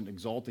 John wasn't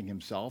exalting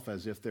himself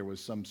as if there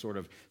was some sort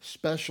of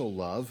special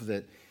love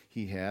that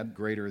he had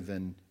greater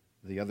than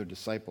the other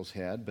disciples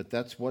had, but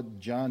that's what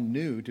John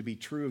knew to be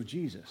true of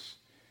Jesus.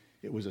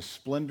 It was a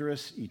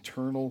splendorous,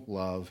 eternal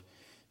love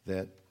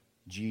that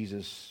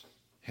Jesus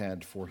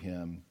had for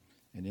him.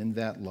 And in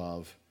that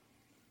love,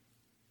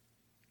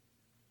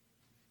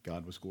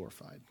 God was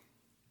glorified.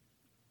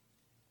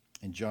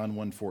 In John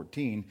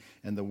 1:14,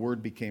 and the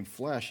Word became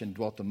flesh and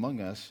dwelt among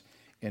us,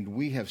 and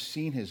we have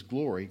seen his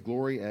glory,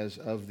 glory as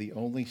of the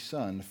only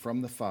Son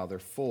from the Father,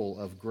 full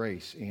of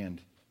grace and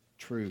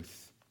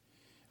truth.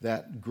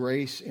 That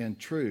grace and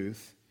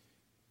truth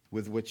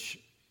with which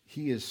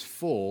he is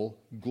full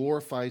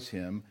glorifies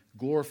him,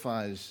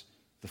 glorifies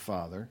the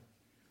Father.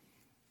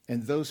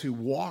 And those who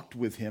walked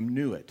with him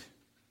knew it.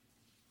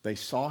 They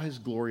saw his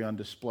glory on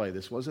display.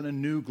 This wasn't a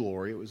new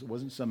glory. It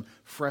wasn't some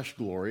fresh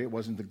glory. It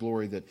wasn't the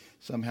glory that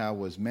somehow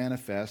was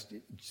manifest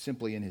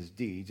simply in his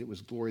deeds. It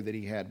was glory that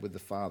he had with the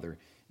Father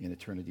in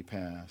eternity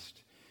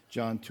past.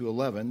 John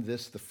 2:11,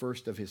 this the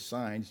first of his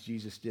signs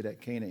Jesus did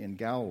at Cana in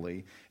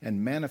Galilee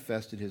and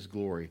manifested his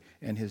glory,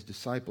 and his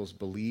disciples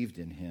believed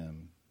in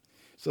him.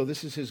 So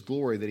this is his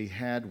glory that he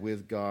had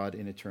with God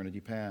in eternity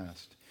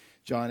past.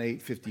 John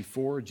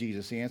 8:54,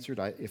 Jesus answered,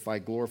 if I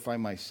glorify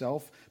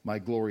myself, my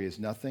glory is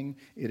nothing.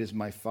 It is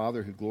my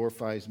Father who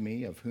glorifies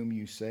me, of whom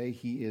you say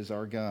he is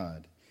our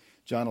God.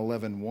 John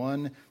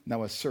 11:1,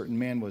 now a certain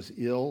man was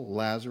ill,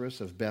 Lazarus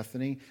of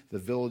Bethany, the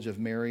village of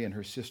Mary and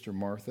her sister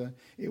Martha.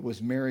 It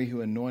was Mary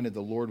who anointed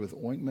the Lord with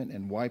ointment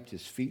and wiped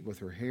his feet with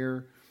her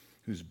hair,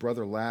 whose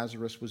brother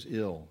Lazarus was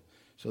ill.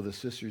 So the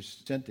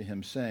sisters sent to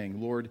him, saying,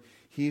 Lord,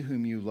 he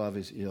whom you love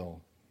is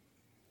ill.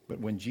 But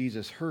when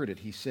Jesus heard it,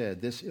 he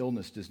said, this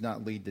illness does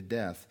not lead to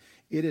death.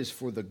 It is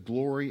for the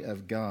glory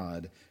of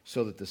God,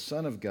 so that the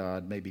Son of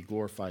God may be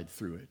glorified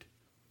through it.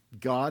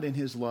 God in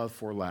his love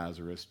for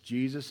Lazarus,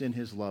 Jesus in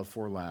his love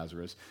for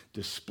Lazarus,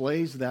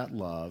 displays that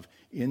love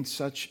in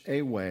such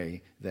a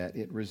way that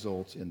it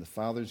results in the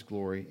Father's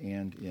glory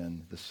and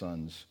in the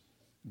Son's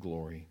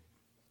glory.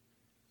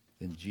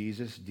 Then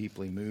Jesus,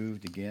 deeply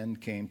moved again,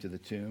 came to the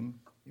tomb.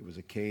 It was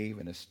a cave,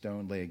 and a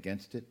stone lay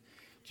against it.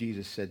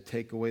 Jesus said,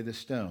 take away the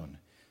stone.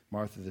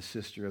 Martha, the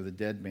sister of the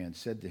dead man,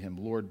 said to him,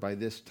 Lord, by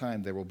this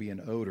time there will be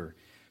an odor,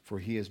 for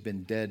he has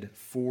been dead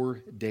 4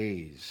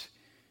 days.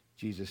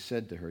 Jesus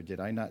said to her, did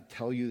I not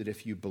tell you that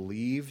if you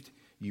believed,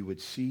 you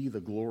would see the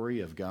glory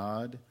of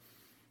God?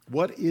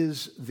 What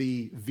is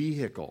the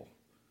vehicle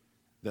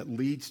that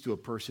leads to a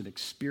person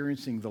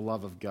experiencing the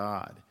love of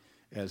God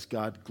as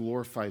God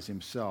glorifies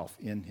himself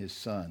in his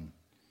Son?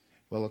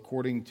 Well,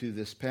 according to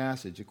this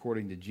passage,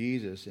 according to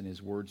Jesus and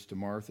his words to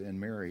Martha and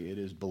Mary, it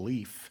is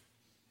belief.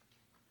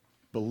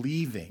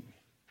 Believing.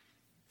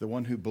 The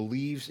one who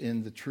believes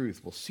in the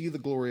truth will see the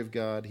glory of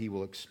God. He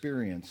will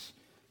experience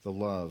the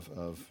love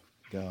of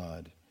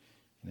God.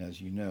 And as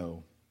you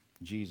know,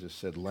 Jesus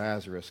said,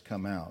 Lazarus,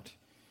 come out.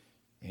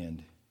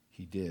 And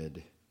he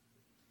did.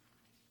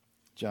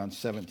 John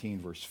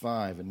 17, verse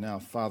 5, and now,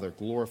 Father,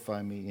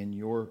 glorify me in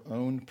your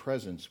own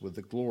presence with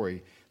the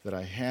glory that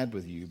I had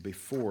with you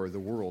before the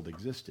world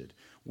existed.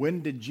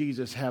 When did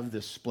Jesus have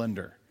this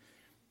splendor?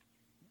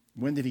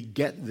 When did he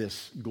get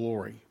this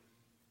glory?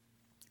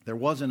 There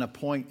wasn't a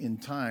point in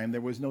time.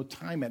 There was no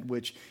time at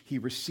which he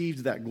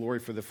received that glory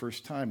for the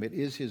first time. It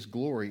is his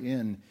glory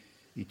in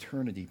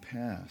eternity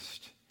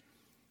past.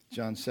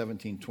 John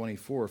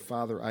 17:24,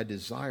 Father, I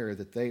desire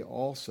that they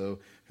also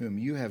whom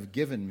you have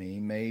given me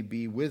may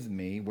be with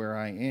me where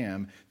I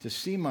am, to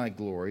see my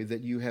glory that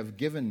you have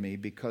given me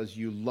because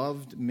you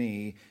loved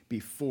me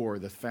before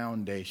the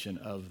foundation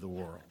of the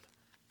world.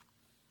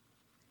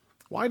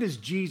 Why does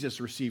Jesus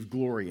receive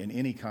glory in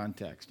any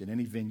context, in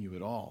any venue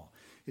at all?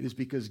 It is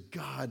because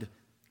God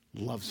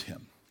loves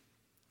him.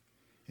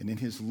 And in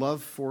his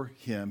love for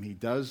him, he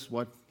does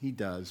what he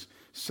does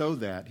so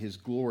that his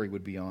glory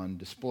would be on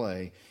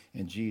display,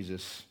 and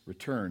Jesus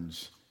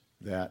returns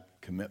that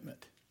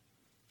commitment.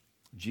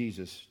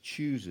 Jesus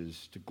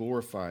chooses to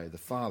glorify the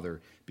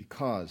Father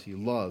because he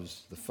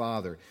loves the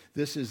Father.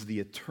 This is the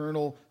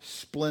eternal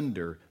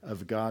splendor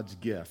of God's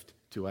gift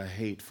to a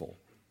hateful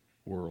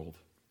world.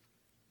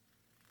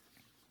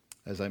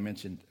 As I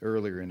mentioned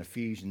earlier in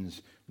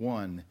Ephesians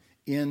 1,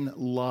 in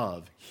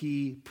love,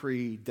 he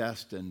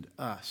predestined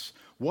us.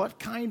 What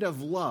kind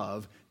of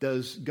love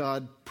does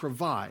God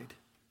provide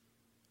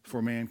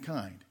for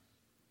mankind?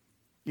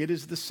 It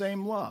is the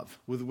same love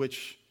with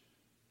which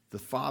the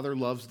Father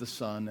loves the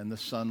Son and the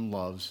Son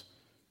loves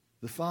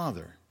the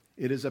Father.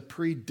 It is a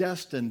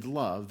predestined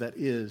love that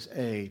is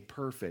a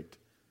perfect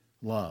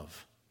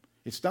love.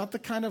 It's not the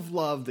kind of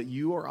love that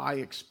you or I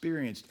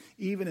experienced,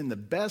 even in the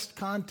best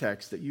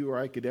context that you or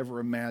I could ever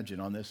imagine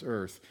on this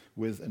earth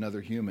with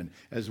another human.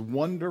 As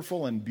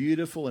wonderful and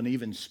beautiful and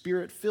even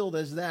spirit-filled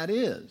as that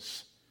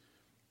is,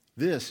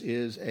 this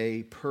is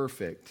a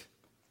perfect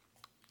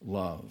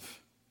love.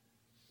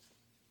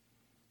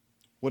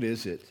 What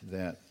is it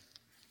that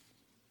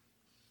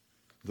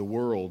the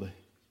world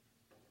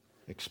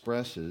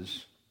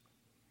expresses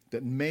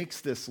that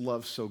makes this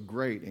love so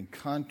great in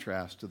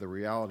contrast to the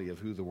reality of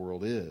who the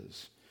world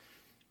is?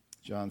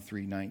 John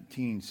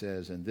 3:19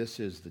 says, "And this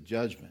is the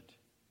judgment.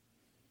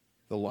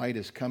 The light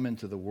has come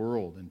into the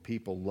world, and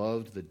people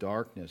loved the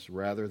darkness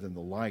rather than the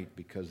light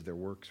because their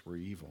works were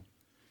evil."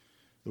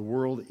 The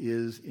world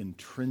is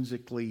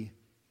intrinsically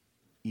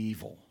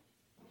evil.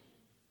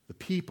 The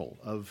people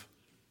of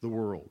the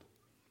world.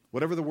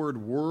 Whatever the word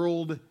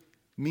world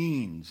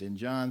means in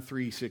John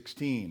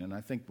 3:16, and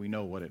I think we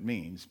know what it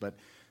means, but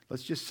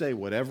let's just say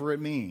whatever it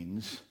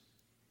means,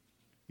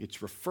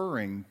 it's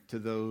referring to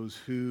those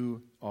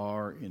who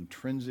are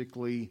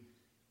intrinsically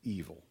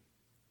evil,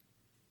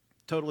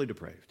 totally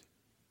depraved.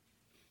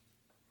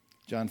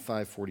 John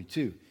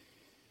 5:42,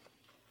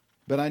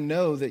 "But I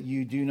know that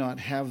you do not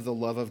have the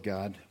love of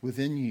God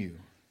within you.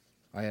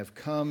 I have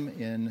come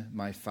in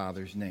my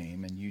Father's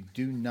name, and you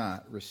do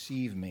not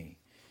receive me.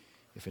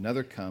 If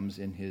another comes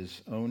in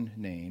his own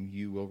name,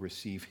 you will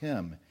receive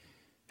him.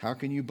 How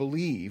can you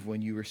believe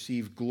when you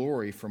receive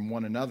glory from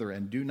one another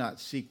and do not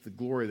seek the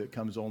glory that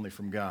comes only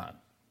from God?"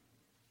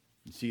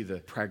 You see the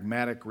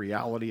pragmatic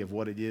reality of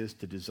what it is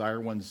to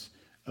desire one's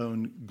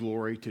own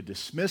glory, to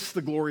dismiss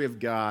the glory of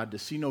God, to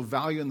see no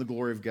value in the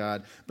glory of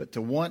God, but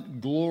to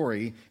want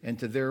glory and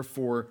to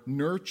therefore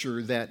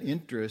nurture that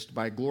interest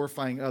by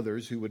glorifying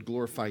others who would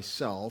glorify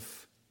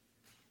self.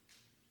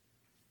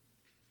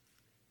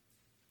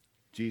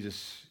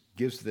 Jesus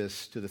gives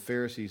this to the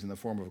Pharisees in the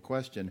form of a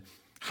question.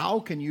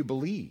 How can you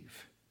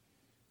believe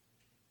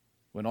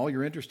when all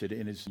you're interested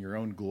in is your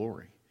own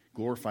glory,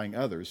 glorifying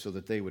others so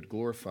that they would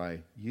glorify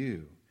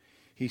you?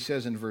 He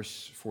says in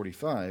verse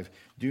 45,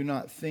 "Do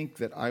not think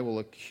that I will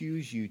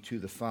accuse you to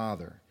the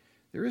Father.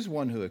 There is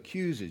one who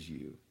accuses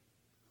you,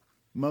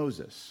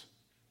 Moses."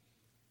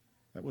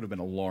 That would have been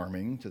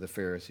alarming to the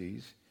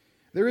Pharisees.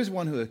 "There is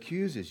one who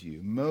accuses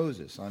you,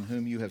 Moses, on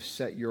whom you have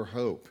set your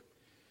hope.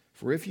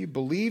 For if you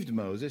believed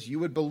Moses, you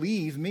would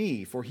believe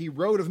me, for he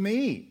wrote of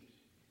me.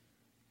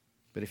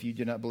 But if you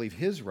do not believe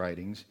his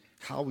writings,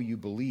 how will you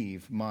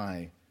believe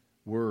my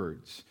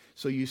words?"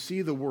 So you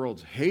see the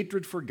world's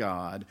hatred for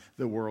God,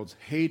 the world's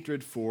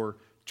hatred for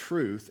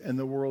truth, and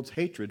the world's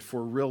hatred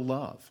for real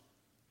love.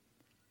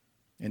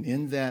 And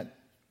in that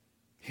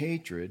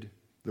hatred,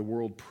 the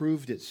world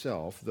proved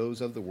itself, those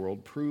of the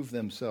world proved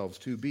themselves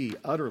to be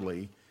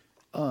utterly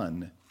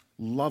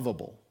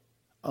unlovable,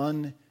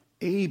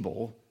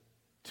 unable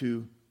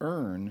to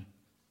earn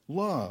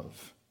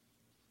love.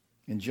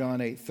 In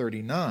John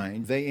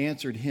 8:39, they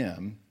answered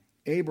him,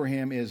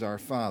 "Abraham is our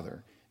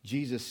father."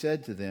 Jesus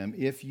said to them,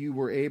 "If you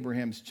were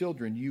Abraham's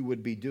children, you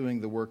would be doing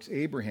the works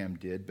Abraham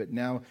did, but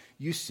now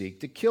you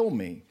seek to kill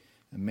me,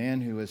 a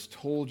man who has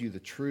told you the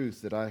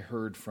truth that I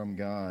heard from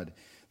God.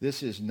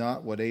 This is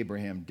not what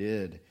Abraham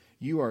did.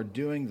 You are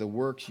doing the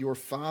works your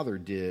father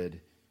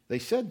did." They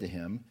said to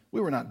him, "We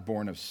were not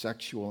born of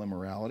sexual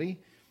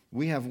immorality.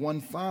 We have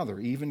one Father,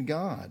 even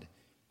God."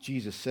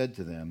 Jesus said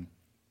to them,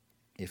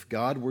 "If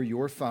God were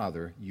your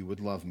Father, you would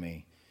love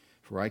me,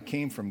 for I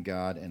came from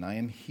God and I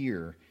am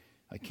here.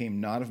 I came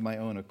not of my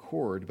own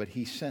accord, but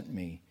he sent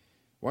me.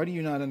 Why do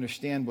you not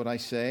understand what I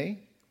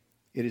say?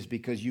 It is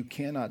because you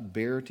cannot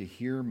bear to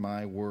hear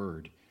my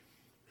word.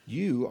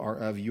 You are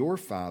of your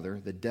father,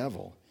 the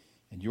devil,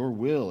 and your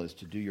will is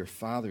to do your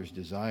father's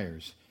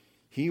desires.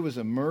 He was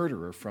a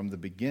murderer from the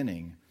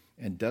beginning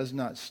and does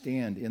not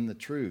stand in the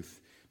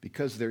truth,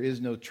 because there is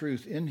no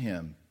truth in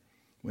him.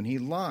 When he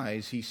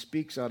lies, he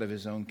speaks out of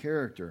his own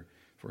character,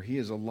 for he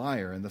is a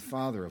liar and the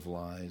father of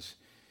lies.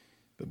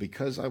 But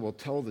because I will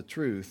tell the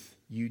truth,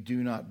 you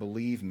do not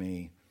believe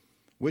me.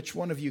 Which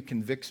one of you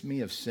convicts me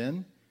of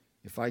sin?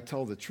 If I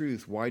tell the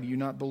truth, why do you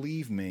not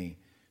believe me?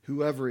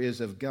 Whoever is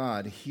of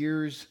God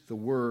hears the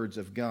words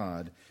of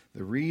God.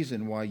 The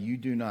reason why you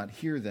do not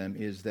hear them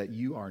is that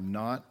you are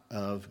not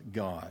of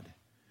God."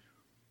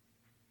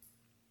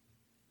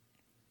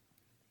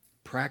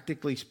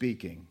 Practically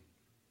speaking,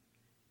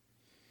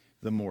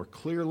 the more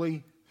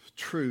clearly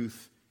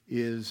truth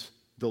is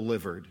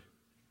delivered,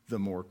 the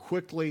more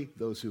quickly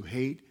those who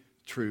hate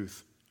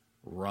truth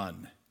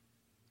run.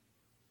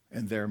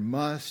 And there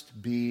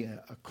must be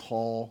a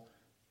call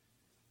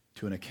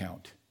to an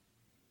account.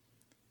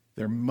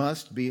 There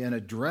must be an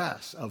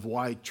address of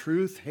why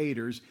truth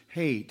haters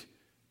hate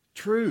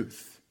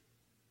truth.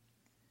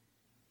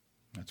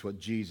 That's what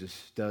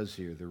Jesus does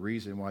here. The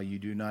reason why you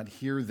do not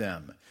hear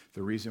them,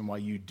 the reason why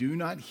you do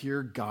not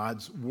hear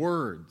God's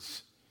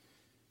words,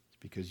 is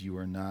because you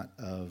are not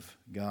of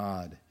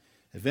God.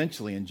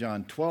 Eventually, in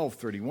John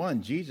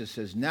 12:31, Jesus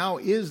says, "Now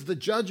is the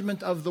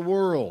judgment of the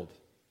world.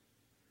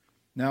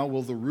 Now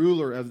will the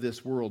ruler of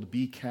this world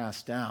be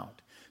cast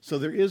out." So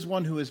there is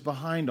one who is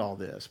behind all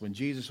this. When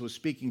Jesus was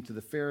speaking to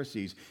the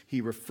Pharisees,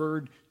 he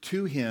referred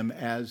to him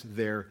as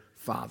their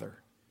father.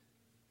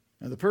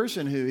 Now, the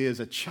person who is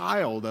a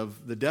child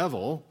of the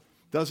devil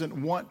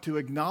doesn't want to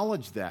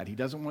acknowledge that. He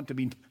doesn't want to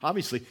be,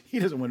 obviously, he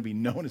doesn't want to be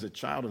known as a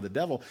child of the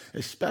devil,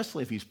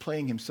 especially if he's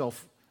playing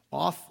himself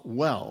off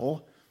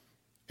well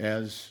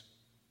as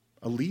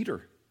a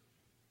leader,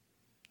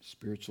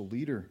 spiritual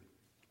leader.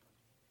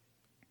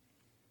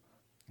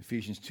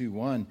 Ephesians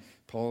 2:1,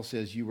 Paul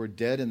says, "You were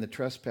dead in the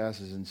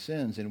trespasses and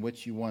sins in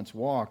which you once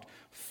walked,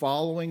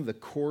 following the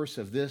course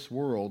of this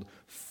world,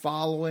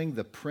 following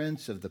the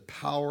prince of the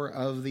power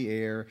of the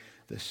air,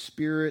 the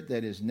spirit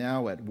that is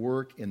now at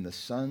work in the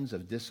sons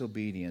of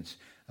disobedience,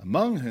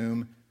 among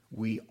whom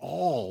we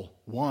all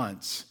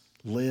once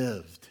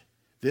lived."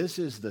 This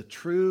is the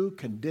true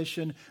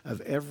condition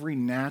of every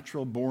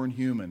natural-born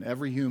human,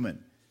 every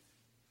human.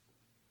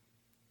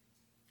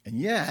 And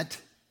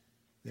yet,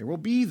 there will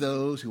be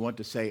those who want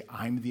to say,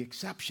 "I'm the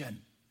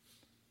exception."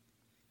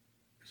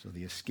 So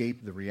they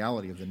escape the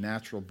reality of the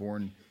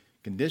natural-born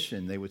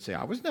condition. They would say,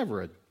 "I was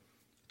never a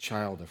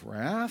child of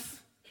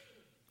wrath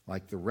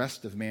like the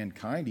rest of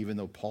mankind," even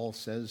though Paul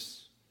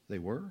says they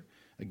were.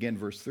 Again,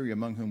 verse 3,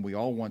 "Among whom we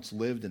all once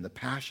lived in the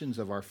passions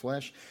of our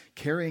flesh,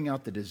 carrying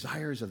out the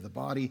desires of the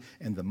body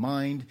and the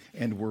mind,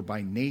 and were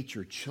by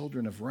nature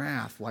children of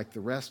wrath like the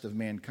rest of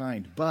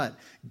mankind. But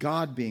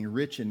God, being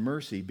rich in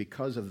mercy,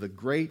 because of the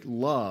great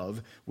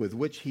love with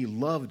which he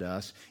loved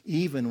us,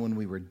 even when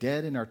we were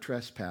dead in our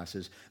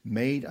trespasses,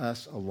 made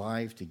us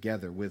alive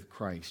together with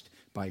Christ.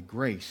 By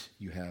grace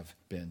you have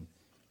been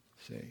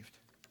saved."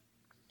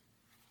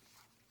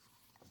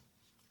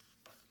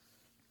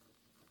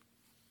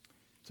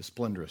 It's a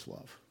splendorous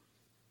love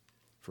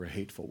for a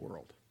hateful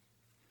world.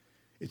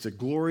 It's a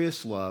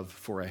glorious love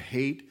for a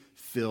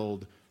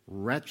hate-filled,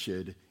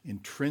 wretched,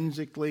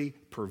 intrinsically,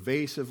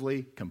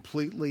 pervasively,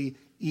 completely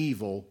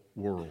evil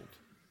world.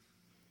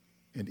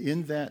 And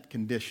in that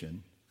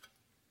condition,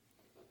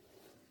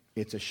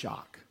 it's a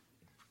shock.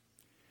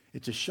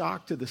 It's a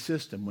shock to the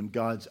system when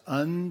God's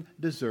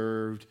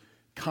undeserved,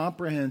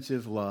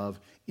 comprehensive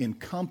love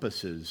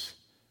encompasses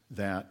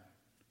that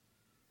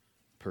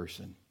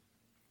person.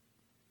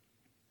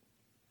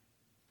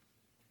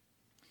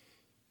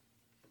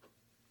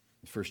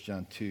 1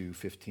 John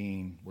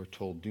 2:15, we're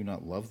told, "Do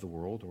not love the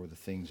world or the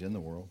things in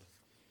the world.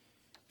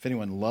 If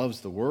anyone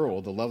loves the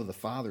world, the love of the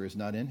Father is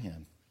not in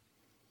him.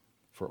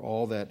 For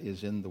all that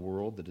is in the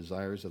world, the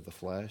desires of the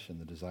flesh and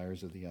the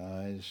desires of the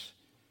eyes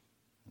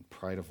and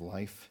pride of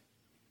life,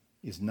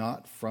 is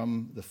not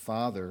from the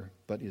Father,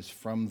 but is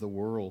from the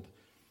world.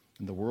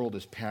 And the world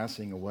is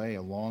passing away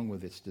along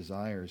with its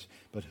desires,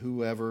 but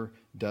whoever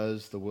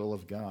does the will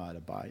of God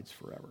abides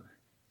forever."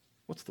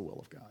 What's the will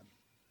of God?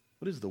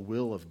 What is the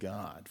will of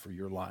God for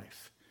your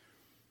life?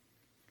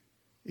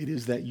 It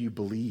is that you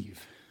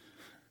believe,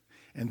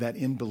 and that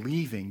in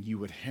believing you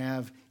would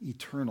have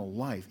eternal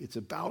life. It's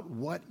about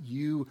what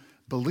you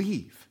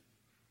believe.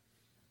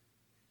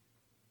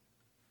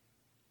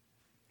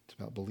 It's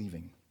about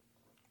believing.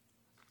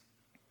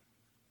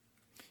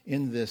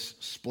 In this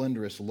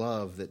splendorous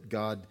love that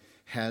God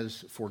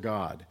has for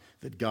God,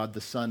 that God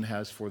the Son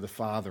has for the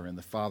Father, and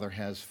the Father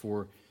has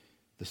for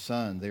the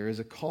Son, there is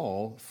a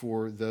call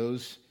for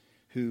those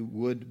who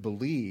would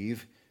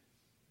believe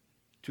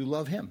to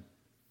love him.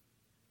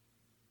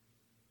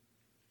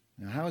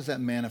 Now, how does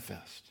that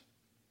manifest?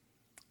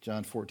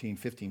 John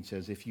 14:15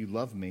 says, "If you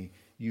love me,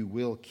 you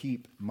will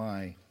keep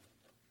my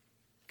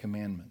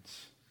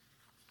commandments."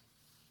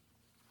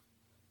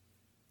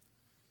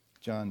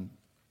 John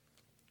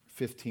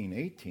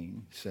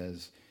 15:18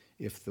 says,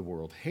 "If the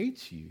world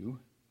hates you,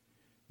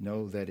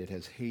 know that it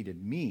has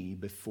hated me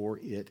before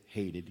it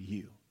hated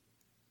you."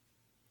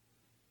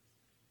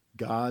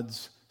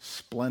 God's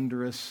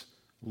splendorous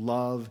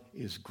love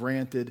is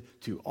granted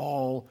to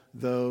all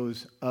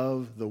those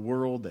of the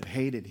world that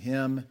hated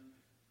him,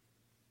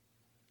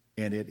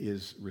 and it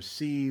is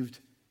received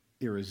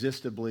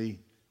irresistibly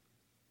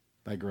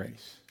by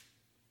grace.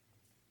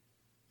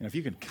 And if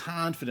you can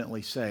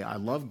confidently say, "I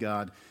love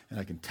God," and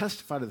I can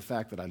testify to the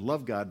fact that I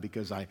love God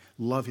because I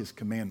love his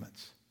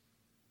commandments,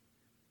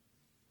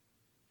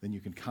 then you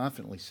can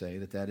confidently say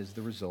that that is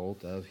the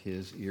result of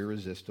his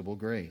irresistible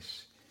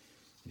grace.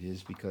 It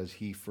is because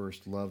he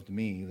first loved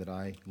me that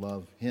I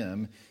love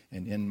him,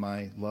 and in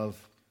my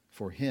love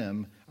for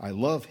him, I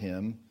love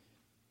him,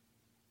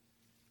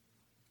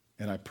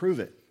 and I prove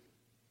it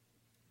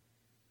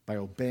by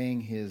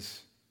obeying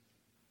his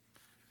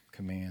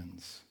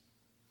commands.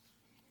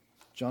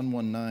 John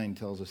 1:9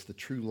 tells us the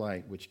true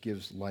light, which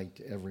gives light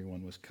to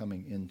everyone, was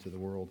coming into the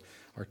world.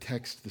 Our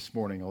text this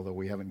morning, although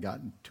we haven't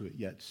gotten to it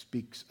yet,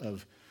 speaks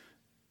of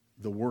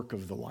the work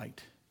of the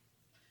light.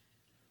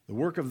 The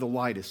work of the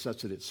light is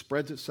such that it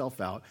spreads itself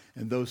out,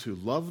 and those who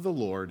love the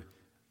Lord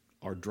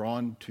are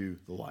drawn to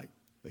the light.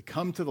 They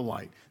come to the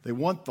light. They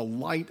want the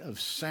light of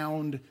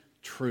sound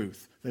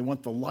truth. They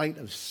want the light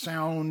of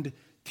sound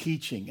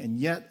teaching. And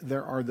yet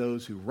there are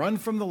those who run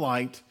from the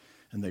light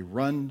and they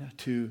run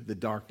to the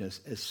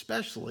darkness,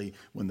 especially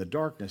when the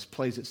darkness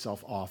plays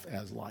itself off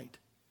as light.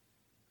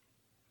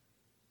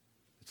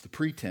 It's the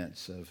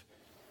pretense of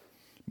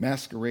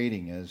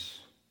masquerading as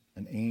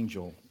an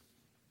angel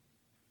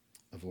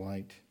of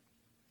light.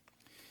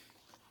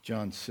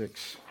 John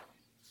 6,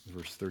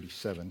 verse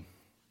 37.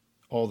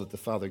 All that the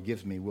Father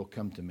gives me will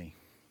come to me.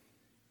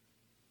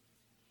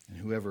 And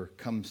whoever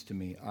comes to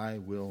me, I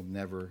will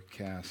never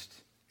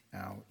cast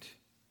out.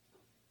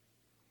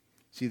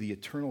 See, the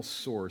eternal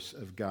source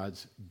of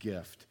God's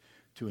gift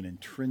to an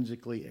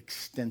intrinsically,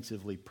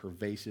 extensively,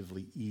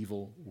 pervasively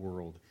evil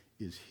world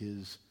is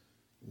his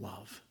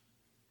love.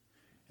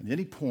 And at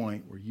any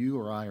point where you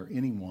or I or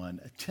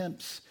anyone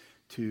attempts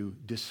to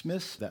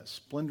dismiss that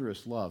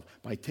splendorous love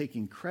by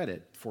taking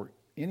credit for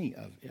any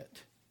of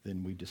it,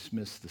 then we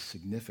dismiss the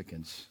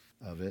significance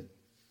of it.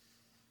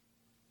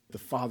 The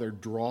Father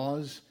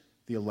draws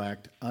the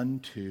elect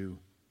unto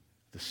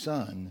the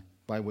Son,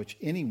 by which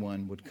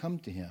anyone would come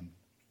to him.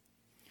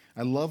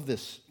 I love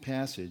this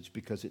passage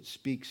because it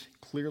speaks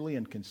clearly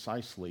and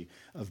concisely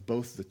of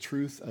both the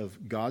truth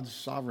of God's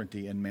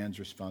sovereignty and man's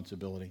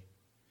responsibility.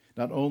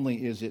 Not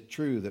only is it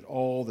true that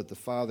all that the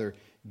Father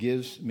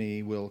gives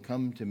me will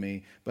come to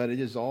me, but it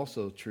is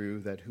also true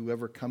that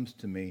whoever comes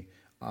to me,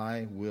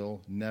 I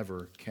will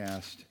never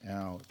cast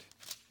out.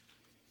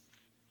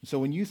 So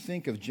when you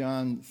think of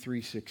John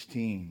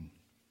 3:16,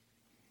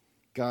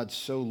 God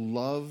so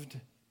loved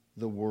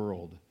the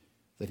world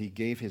that he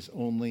gave his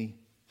only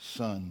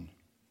Son.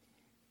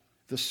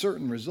 The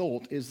certain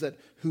result is that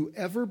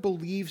whoever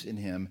believes in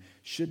him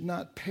should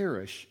not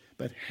perish,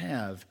 but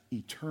have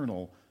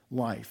eternal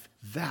life.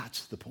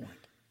 That's the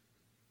point.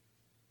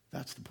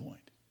 That's the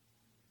point.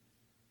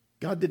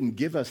 God didn't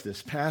give us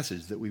this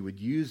passage that we would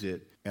use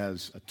it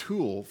as a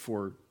tool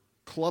for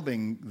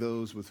clubbing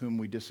those with whom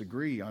we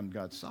disagree on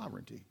God's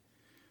sovereignty.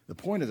 The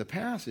point of the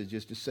passage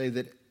is to say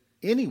that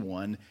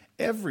anyone,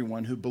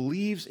 everyone who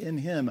believes in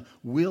him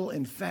will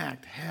in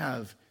fact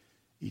have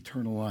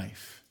eternal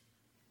life.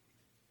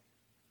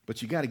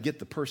 But you got to get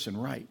the person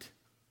right.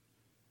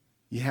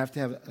 You have to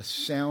have a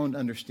sound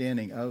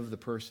understanding of the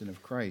person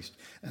of Christ.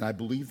 And I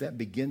believe that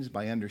begins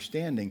by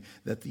understanding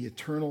that the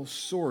eternal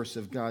source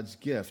of God's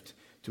gift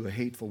to a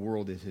hateful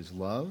world is his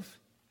love,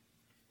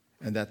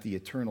 and that the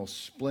eternal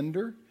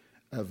splendor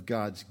of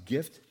God's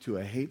gift to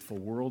a hateful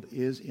world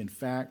is, in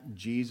fact,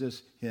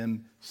 Jesus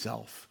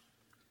himself.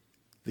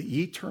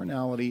 The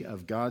eternality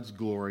of God's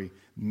glory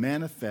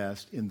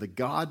manifest in the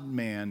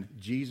God-man,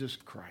 Jesus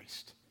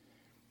Christ.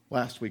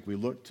 Last week we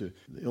looked to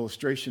the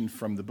illustration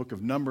from the book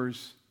of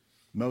Numbers.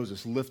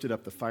 Moses lifted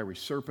up the fiery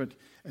serpent,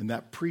 and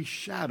that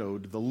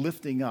pre-shadowed the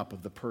lifting up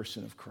of the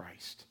person of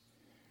Christ.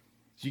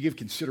 So you give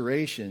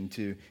consideration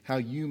to how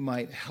you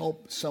might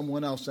help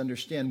someone else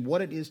understand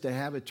what it is to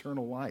have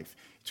eternal life.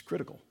 It's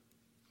critical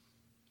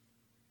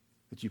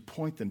that you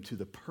point them to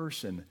the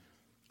person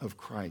of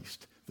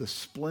Christ, the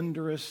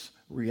splendorous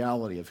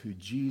reality of who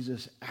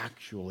Jesus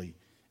actually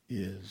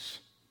is.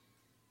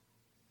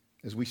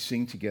 As we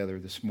sing together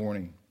this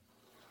morning,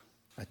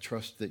 I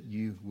trust that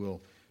you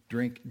will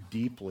drink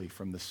deeply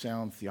from the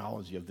sound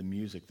theology of the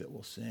music that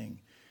we'll sing,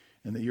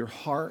 and that your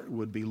heart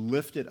would be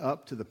lifted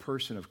up to the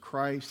person of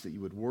Christ, that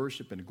you would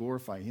worship and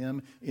glorify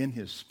him in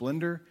his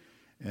splendor,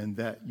 and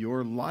that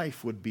your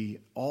life would be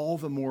all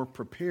the more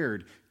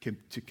prepared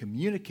to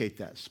communicate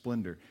that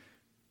splendor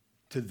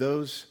to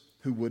those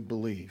who would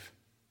believe.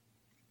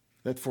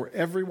 That for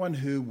everyone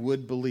who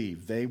would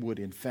believe, they would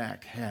in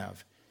fact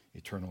have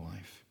eternal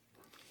life.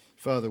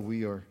 Father,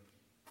 we are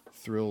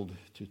thrilled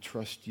to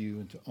trust you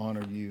and to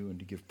honor you and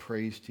to give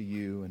praise to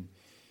you. And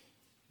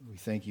we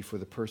thank you for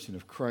the person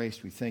of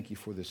Christ. We thank you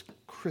for this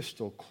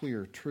crystal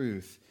clear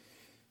truth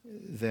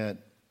that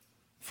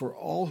for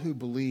all who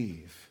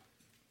believe,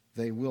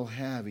 they will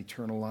have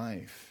eternal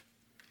life.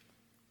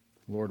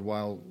 Lord,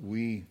 while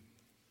we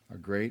are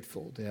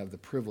grateful to have the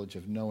privilege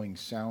of knowing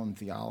sound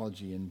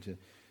theology and to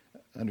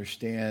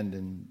understand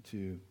and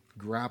to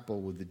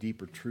grapple with the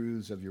deeper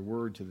truths of your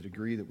word to the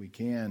degree that we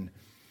can,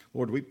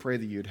 Lord, we pray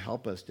that you'd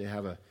help us to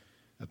have a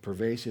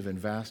pervasive and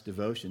vast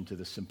devotion to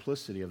the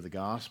simplicity of the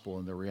gospel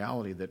and the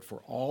reality that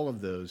for all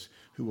of those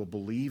who will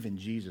believe in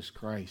Jesus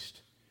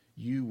Christ,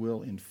 you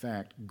will in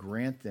fact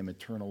grant them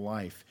eternal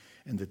life,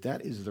 and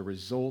that is the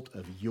result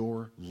of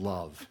your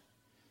love.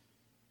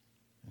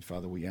 And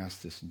Father, we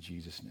ask this in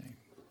Jesus' name.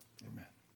 Amen.